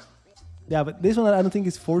 Yeah, but this one I don't think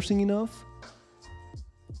is forcing enough.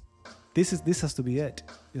 This has to be it.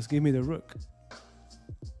 Just give me the rook.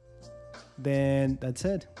 Then that's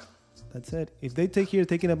it. That's it. If they take here,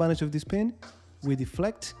 taking advantage of this pin, we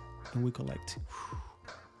deflect and we collect.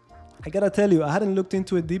 I gotta tell you, I hadn't looked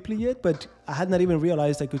into it deeply yet, but I had not even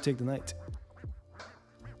realized I could take the knight.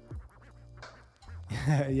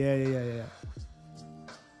 Yeah.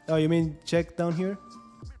 Oh, you mean check down here?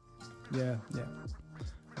 Yeah.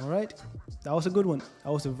 All right. That was a good one.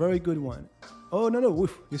 That was a very good one. Oh, no.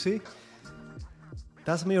 Woof. You see?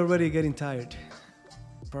 That's me already getting tired.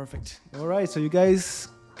 Perfect. All right. So you guys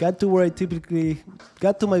got to where I typically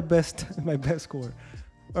got to my best score.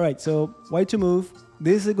 All right. So white to move.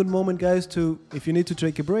 This is a good moment, guys, to, if you need to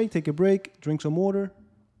take a break, drink some water.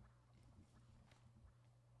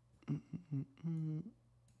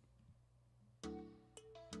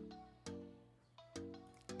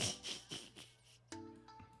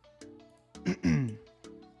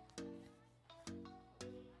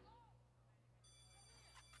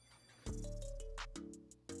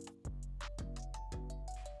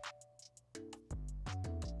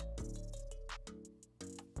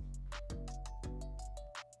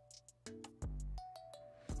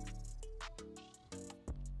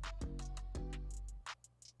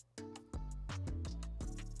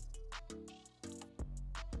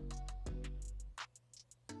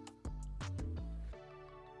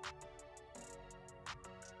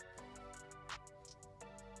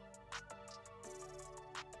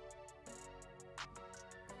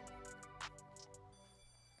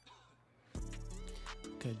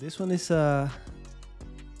 Okay, this one is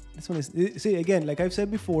see, again, like I've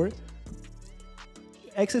said before,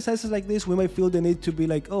 exercises like this, we might feel the need to be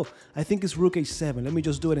like, oh, I think it's rook h7. Let me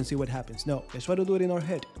just do it and see what happens. No, let's try to do it in our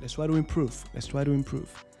head. Let's try to improve. Let's try to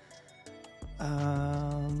improve.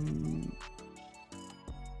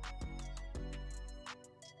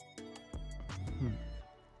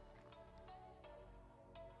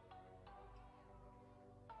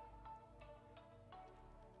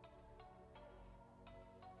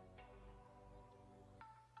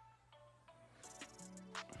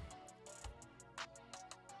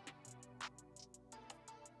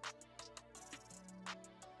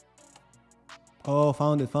 Oh,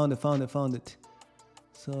 found it.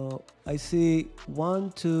 So I see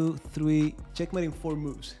 1, 2, 3, checkmate in 4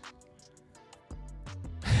 moves.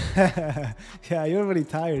 Yeah, you're already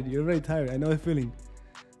tired. I know the feeling.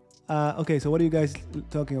 Okay, so what are you guys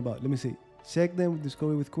talking about? Let me see. Check them,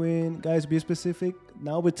 discovery with queen. Guys, be specific.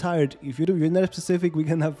 Now we're tired. If you're not specific, we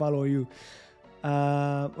cannot follow you.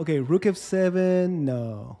 Okay, rook f7.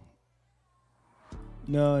 No.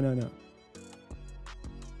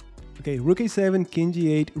 Okay, rook a7, king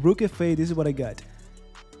g8, rook f8. This is what I got.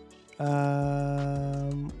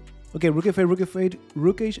 Okay, rook f8,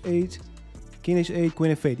 rook h8, king h8,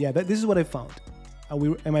 queen f8. Yeah, this is what I found.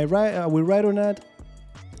 Am I right? Are we right or not?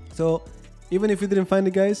 So even if you didn't find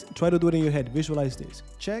it, guys, try to do it in your head. Visualize this.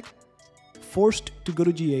 Check, forced to go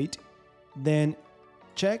to g8, then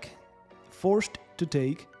check, forced to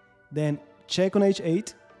take, then check on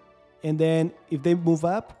h8, and then if they move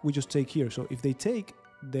up, we just take here. So if they take,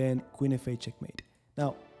 then queen f8 checkmate.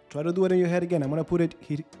 Now try to do it in your head again. I'm gonna put it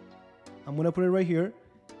here. I'm gonna put it right here.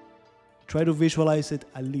 Try to visualize it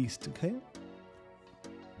at least. Okay,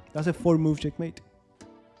 that's a 4-move checkmate.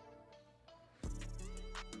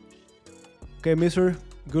 Okay, mister,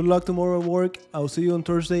 good luck tomorrow at work. I'll see you on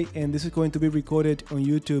Thursday, and this is going to be recorded on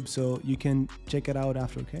YouTube, so you can check it out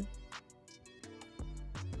after.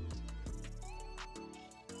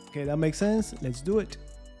 Okay, that makes sense. Let's do it.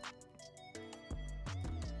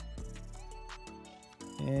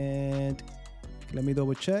 And let me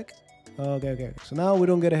double check. Okay. So now we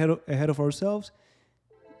don't get ahead of ourselves.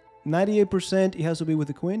 98% it has to be with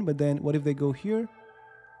the queen, but then what if they go here?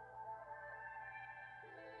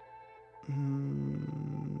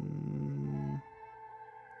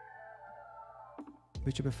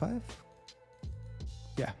 Bishop f5?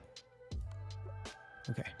 Yeah.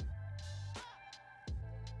 Okay.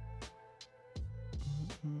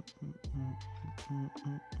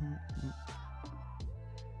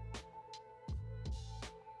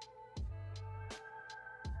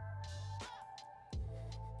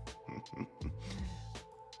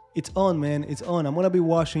 It's on, man. It's on. I'm gonna be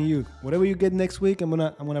watching you. Whatever you get next week, I'm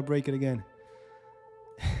gonna break it again.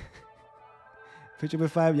 Bishop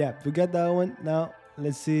f5. Yeah, we got that one. Now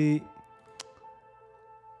let's see.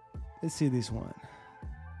 Let's see this one.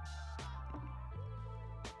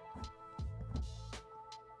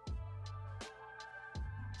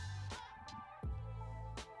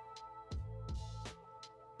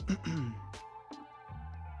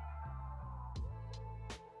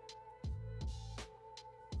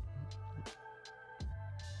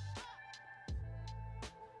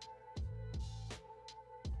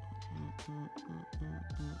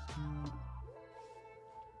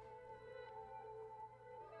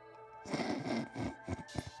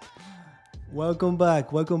 Welcome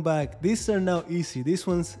back. These are now easy. These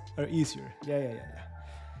ones are easier. Yeah.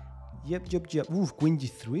 Yep. Ooh, queen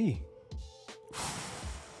g3.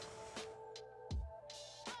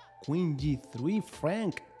 Queen g3,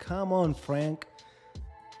 Frank. Come on, Frank.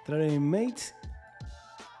 Threatening mate.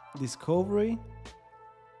 Discovery.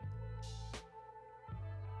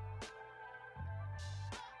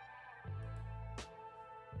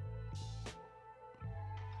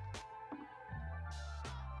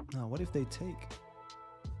 Now, what if they take?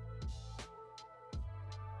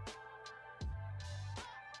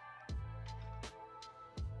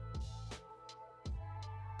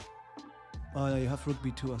 Oh, no, you have rook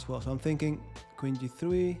b2 as well. So I'm thinking queen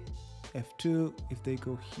g3, f2. If they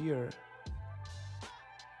go here,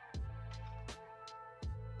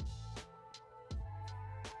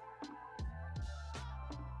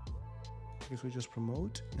 I guess we just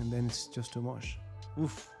promote, and then it's just too much.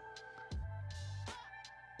 Oof.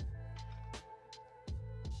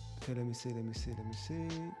 Okay, let me see.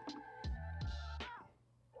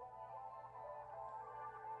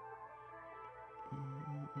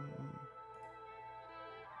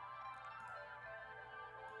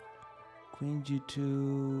 Queen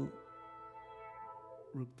g2,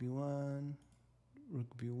 rook b1,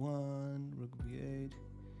 rook b1, rook b8.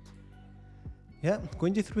 Yeah,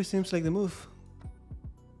 queen g3 seems like the move.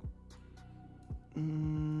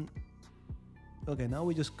 Okay, now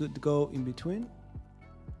we just could go in between.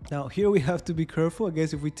 Now here we have to be careful. I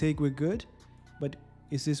guess if we take, we're good. But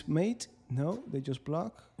is this mate? No, they just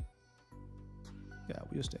block. Yeah,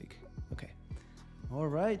 we just take. Okay. All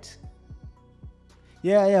right.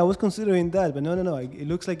 Yeah, I was considering that, but no. It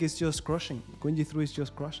looks like it's just crushing. Queen G3 is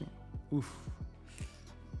just crushing. Oof.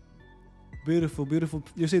 Beautiful, beautiful.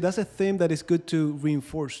 You see, that's a theme that is good to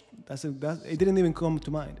reinforce. It didn't even come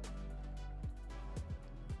to mind.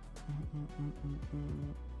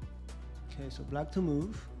 Okay, so black to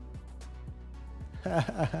move.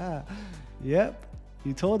 Yep,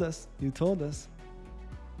 you told us. You told us.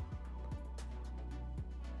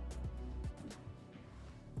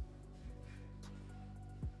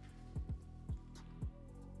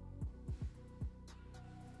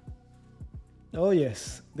 Oh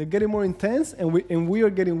yes, they're getting more intense, and we are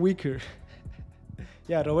getting weaker.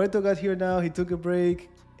 Yeah, Roberto got here now. He took a break.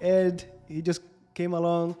 Ed, he just came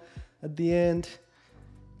along at the end.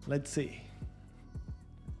 Let's see.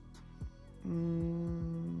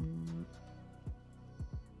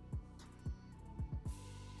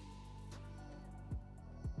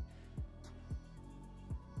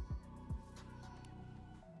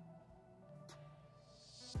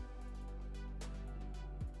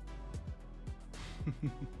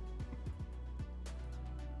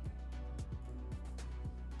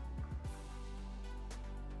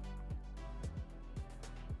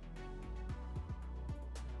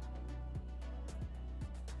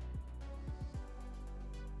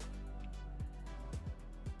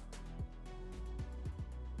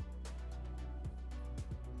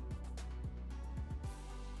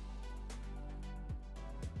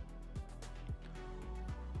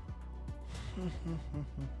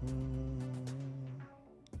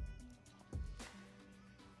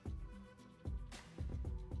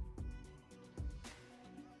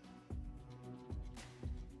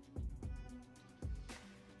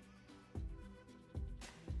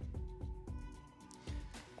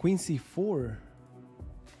 Queen C4.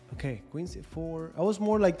 Okay, Queen C4. I was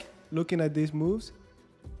more like looking at these moves.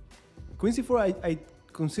 Queen C4, I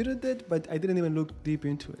considered it, but I didn't even look deep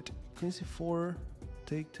into it. Queen C4,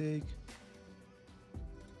 take.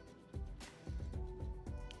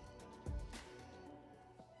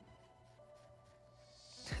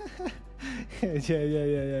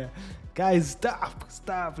 Yeah. Guys,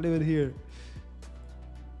 stop, leave it here.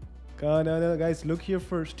 No, guys, look here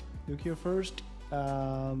first.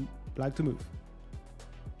 Black to move.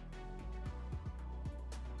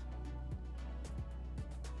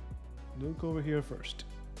 Look over here first.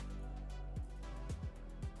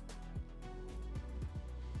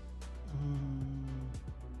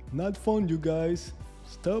 Not fun, you guys.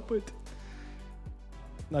 Stop it.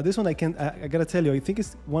 Now this one I gotta tell you, I think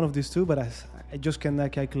it's one of these two, but I just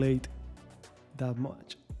cannot calculate that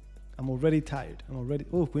much. I'm already tired.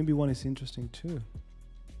 Oh, Queen B1 is interesting too.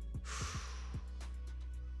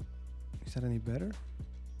 Is that any better?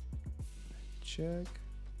 Check.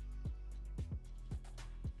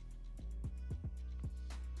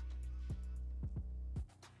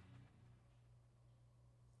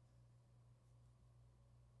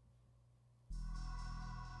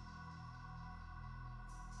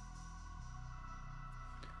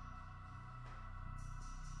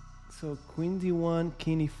 So Queen D1,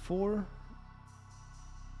 King E4.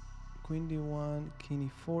 Queen D1, King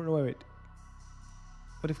E4. Oh, wait.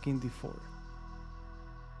 What if King D4?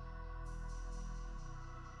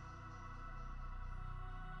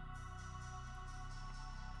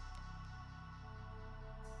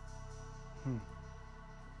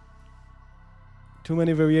 Too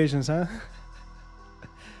many variations, huh?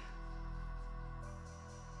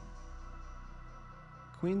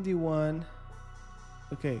 Queen D1.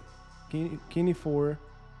 Okay. King E4.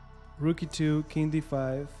 Rook E2, King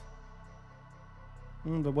D5.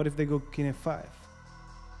 But what if they go King F5?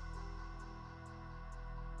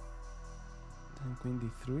 Then Queen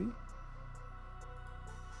D3.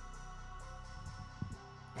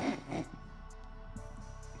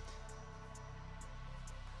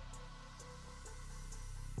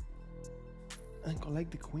 And collect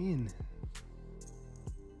the queen.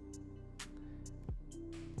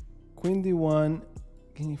 Queen D1,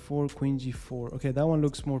 King E4, Queen G4. Okay, that one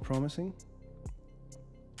looks more promising.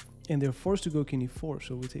 And they're forced to go King E4,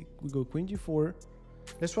 so we go Queen G4.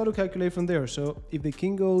 Let's try to calculate from there. So if the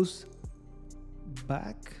king goes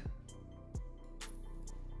back,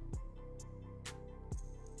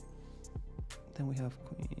 then we have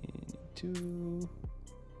Queen E2,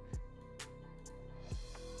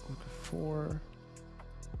 Rook 4.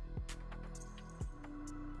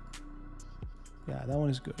 Yeah, that one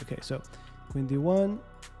is good. Okay, so Queen D1,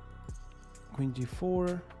 Queen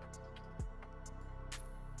G4,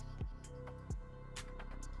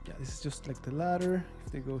 This is just like the ladder.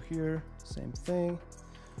 If they go here, same thing.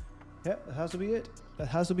 Yeah, that has to be it. That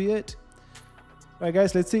has to be it. All right,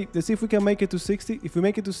 guys, let's see. Let's see if we can make it to 60. If we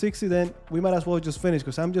make it to 60, then we might as well just finish,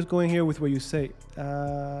 because I'm just going here with what you say.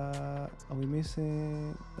 Are we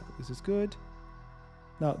missing? This is good.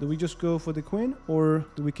 Now, do we just go for the queen, or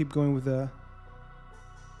do we keep going with the...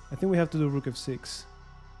 I think we have to do rook f6.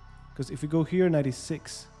 Because if we go here,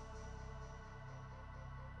 96.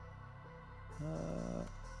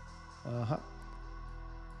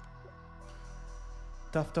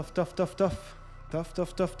 Tough, tough, tough, tough, tough. Tough,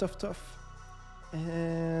 tough, tough, tough, tough.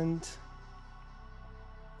 And...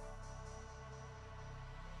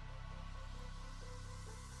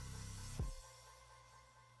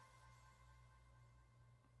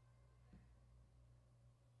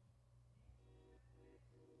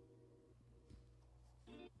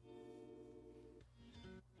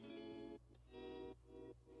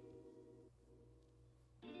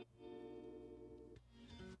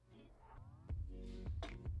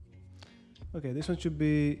 okay, this one should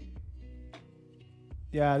be...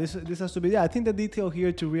 Yeah, this has to be... Yeah, I think the detail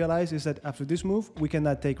here to realize is that after this move, we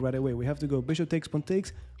cannot take right away. We have to go bishop takes, pawn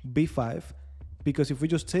takes, b5. Because if we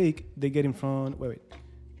just take, they get in front... Wait.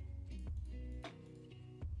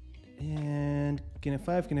 And king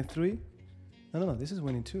f5, king f3. No, this is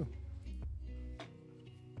winning too.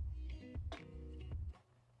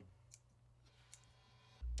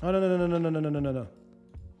 Oh, no.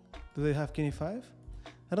 Do they have king e5?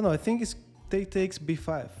 I don't know. I think it's take takes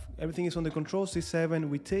b5. Everything is on the control. c7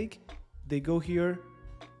 we take. They go here.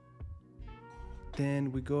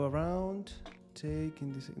 Then we go around. Take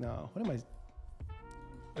in this. No, what am I?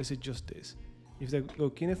 Or is it just this? If they go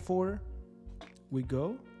king f4, we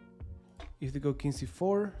go. If they go king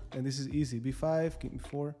c4, then this is easy. b5, king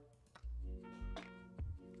e4.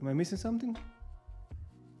 Am I missing something?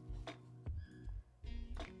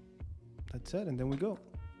 That's it, and then we go.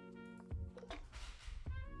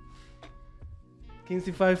 King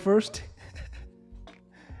c5 first.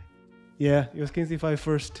 Yeah, it was king c5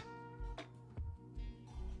 first.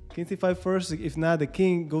 King c5 first. If not, the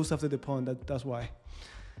king goes after the pawn. That's why.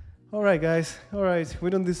 All right, guys. All right, we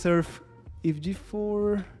don't deserve. If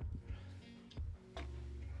g4,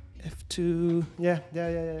 f2. Yeah.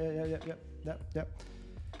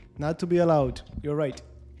 Not to be allowed. You're right.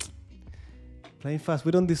 Playing fast.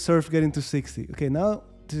 We don't deserve getting to 60. Okay, now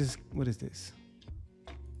this is... What is this?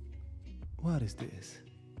 What is this?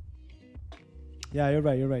 Yeah, you're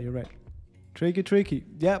right. Tricky.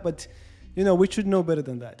 Yeah, but, you know, we should know better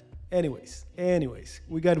than that. Anyways,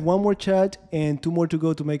 we got one more chat and 2 more to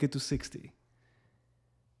go to make it to 60.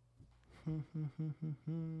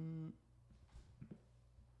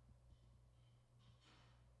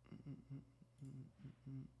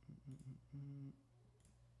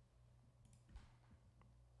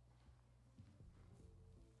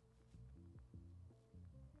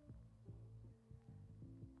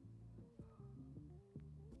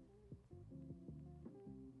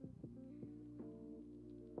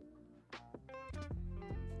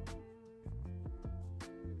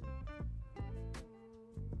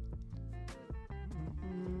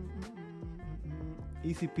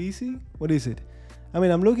 Easy peasy? What is it? I mean,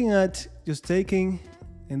 I'm looking at just taking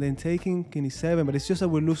and then taking king e7, but it's just that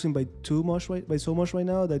we're losing by so much right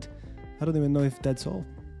now that I don't even know if that's all.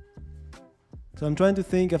 So I'm trying to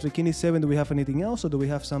think, after king e7, do we have anything else, or do we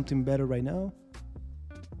have something better right now?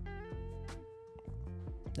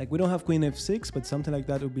 Like, we don't have queen f6, but something like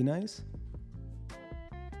that would be nice.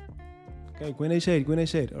 Okay, queen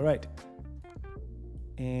h8, all right.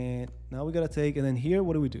 And now we gotta take, and then here,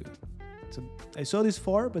 what do we do? So I saw this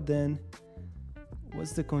far, but then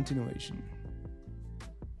what's the continuation?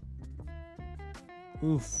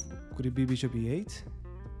 Oof, could it be bishop e8?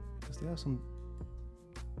 Because they have some...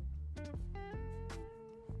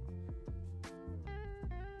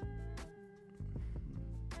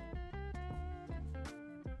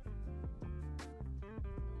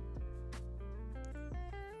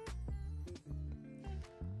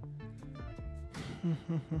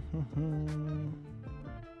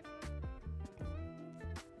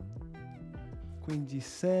 Queen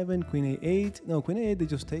g7, queen a8. No, queen a8, they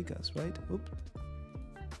just take us, right? Oops.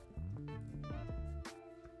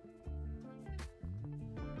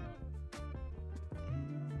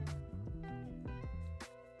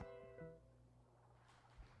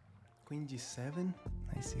 Queen g7, knight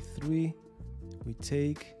c3. We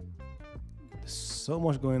take. There's so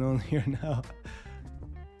much going on here now.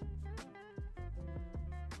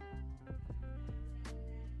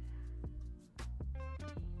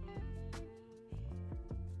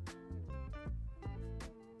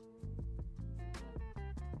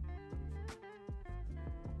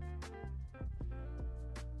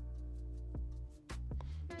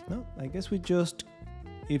 No, I guess we just,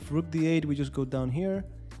 if rook d8, we just go down here.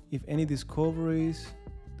 If any discoveries,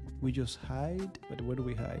 we just hide. But where do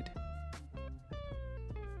we hide?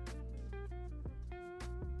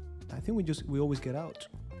 I think we always get out.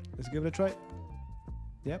 Let's give it a try.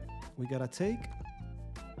 Yep, we gotta take.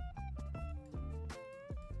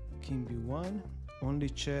 King b1, only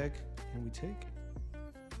check, and we take.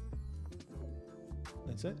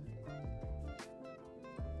 That's it.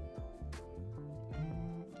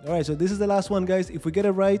 All right, so this is the last one, guys. If we get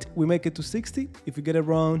it right, we make it to 60. If we get it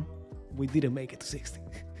wrong, we didn't make it to 60.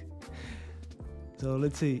 So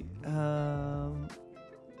let's see.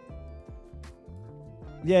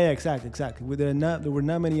 Yeah, exactly. There were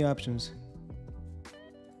not many options.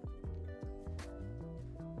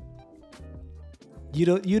 You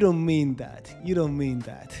don't mean that. You don't mean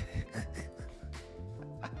that.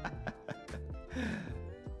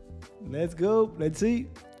 Let's go. Let's see.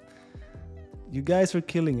 You guys are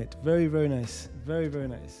killing it. Very, very nice. Very, very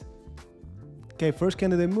nice. Okay, first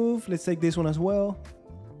candidate move. Let's take this one as well.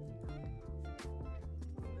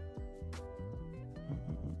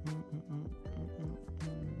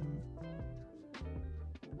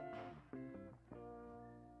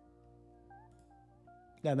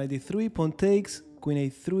 Yeah, 93, pawn takes, queen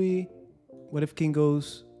a3. What if king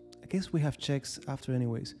goes? I guess we have checks after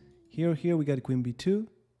anyways. Here we got queen b2.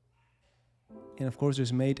 And of course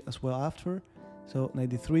there's mate as well after. So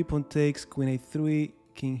 93, pawn takes, queen a3,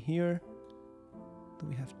 king here. Do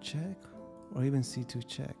we have check? Or even c2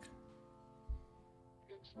 check?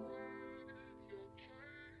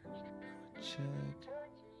 Check.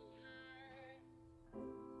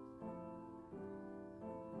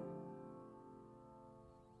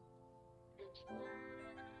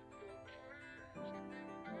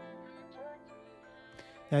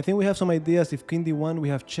 I think we have some ideas. If king d1, we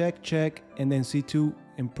have check, check, and then c2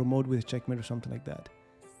 and promote with checkmate or something like that.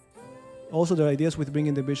 Also, there are ideas with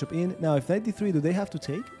bringing the bishop in. Now, if knight d3, do they have to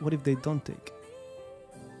take? What if they don't take?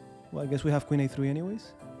 Well, I guess we have queen a3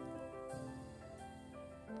 anyways.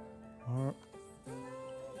 Or,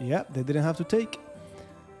 yeah, they didn't have to take.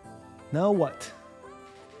 Now what?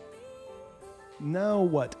 Now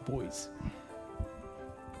what, boys?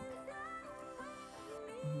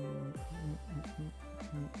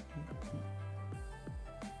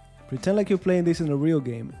 Pretend like you're playing this in a real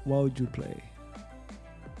game. What would you play?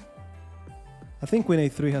 I think queen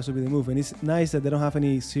a3 has to be the move, and it's nice that they don't have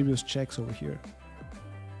any serious checks over here.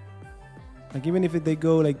 Like even if they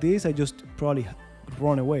go like this, I just probably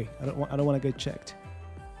run away. I don't want to get checked.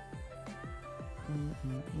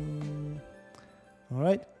 All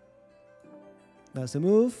right, that's the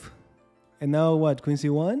move. And now what? Queen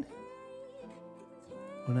c1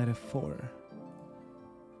 or knight f4?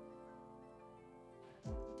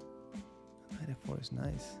 Knight f4 is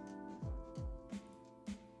nice.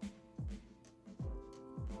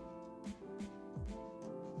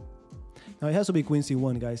 Now it has to be queen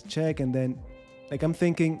c1, guys. Check, and then, like I'm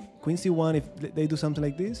thinking, queen c1, if they do something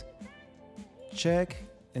like this, check,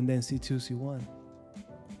 and then c2, c1.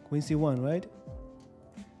 Queen c1, right?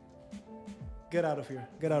 Get out of here.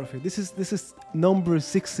 Get out of here. This is number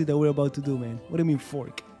 60 that we're about to do, man. What do you mean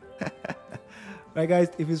fork? Right, guys,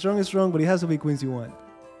 if it's wrong, it's wrong, but it has to be queen c1.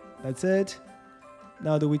 That's it.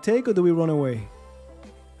 Now, do we take or do we run away?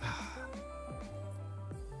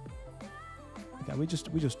 Okay, we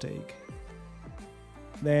just take.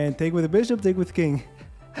 Then take with the bishop, take with king.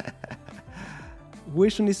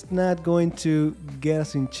 Which one is not going to get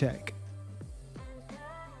us in check?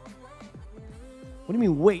 What do you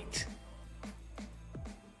mean, wait?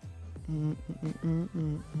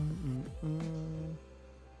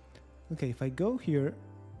 Okay, if I go here,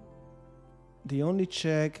 the only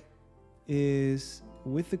check is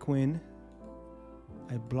with the queen.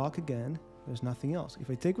 I block again. There's nothing else.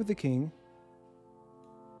 If I take with the king,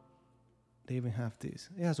 they even have this.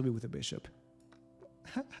 It has to be with the bishop.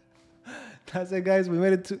 That's it, guys. We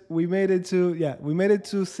made it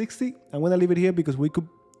to 60. I'm gonna leave it here because we could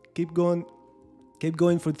keep going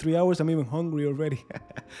for 3 hours. I'm even hungry already.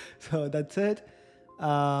 So that's it.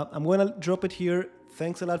 I'm gonna drop it here.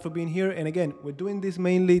 Thanks a lot for being here. And again, we're doing this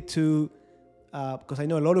mainly to because I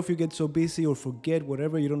know a lot of you get so busy or forget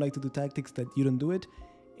whatever, you don't like to do tactics, that you don't do it.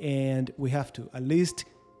 And we have to at least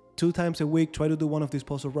 2 times a week try to do one of these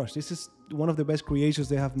puzzle rush. This is one of the best creations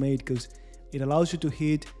they have made because it allows you to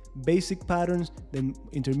hit basic patterns, then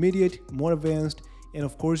intermediate, more advanced, and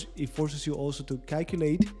of course it forces you also to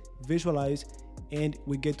calculate, visualize, and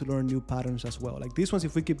we get to learn new patterns as well. Like these ones,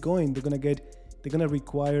 if we keep going, they're gonna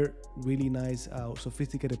require really nice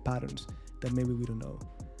sophisticated patterns that maybe we don't know.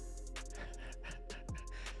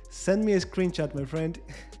 Send me a screenshot, my friend.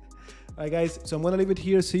 Alright guys, so I'm gonna leave it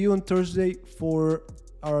here. See you on Thursday for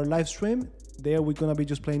our live stream. There we're gonna be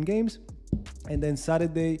just playing games. And then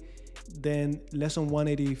Saturday, then lesson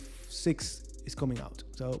 186 is coming out.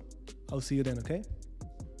 So I'll see you then, okay?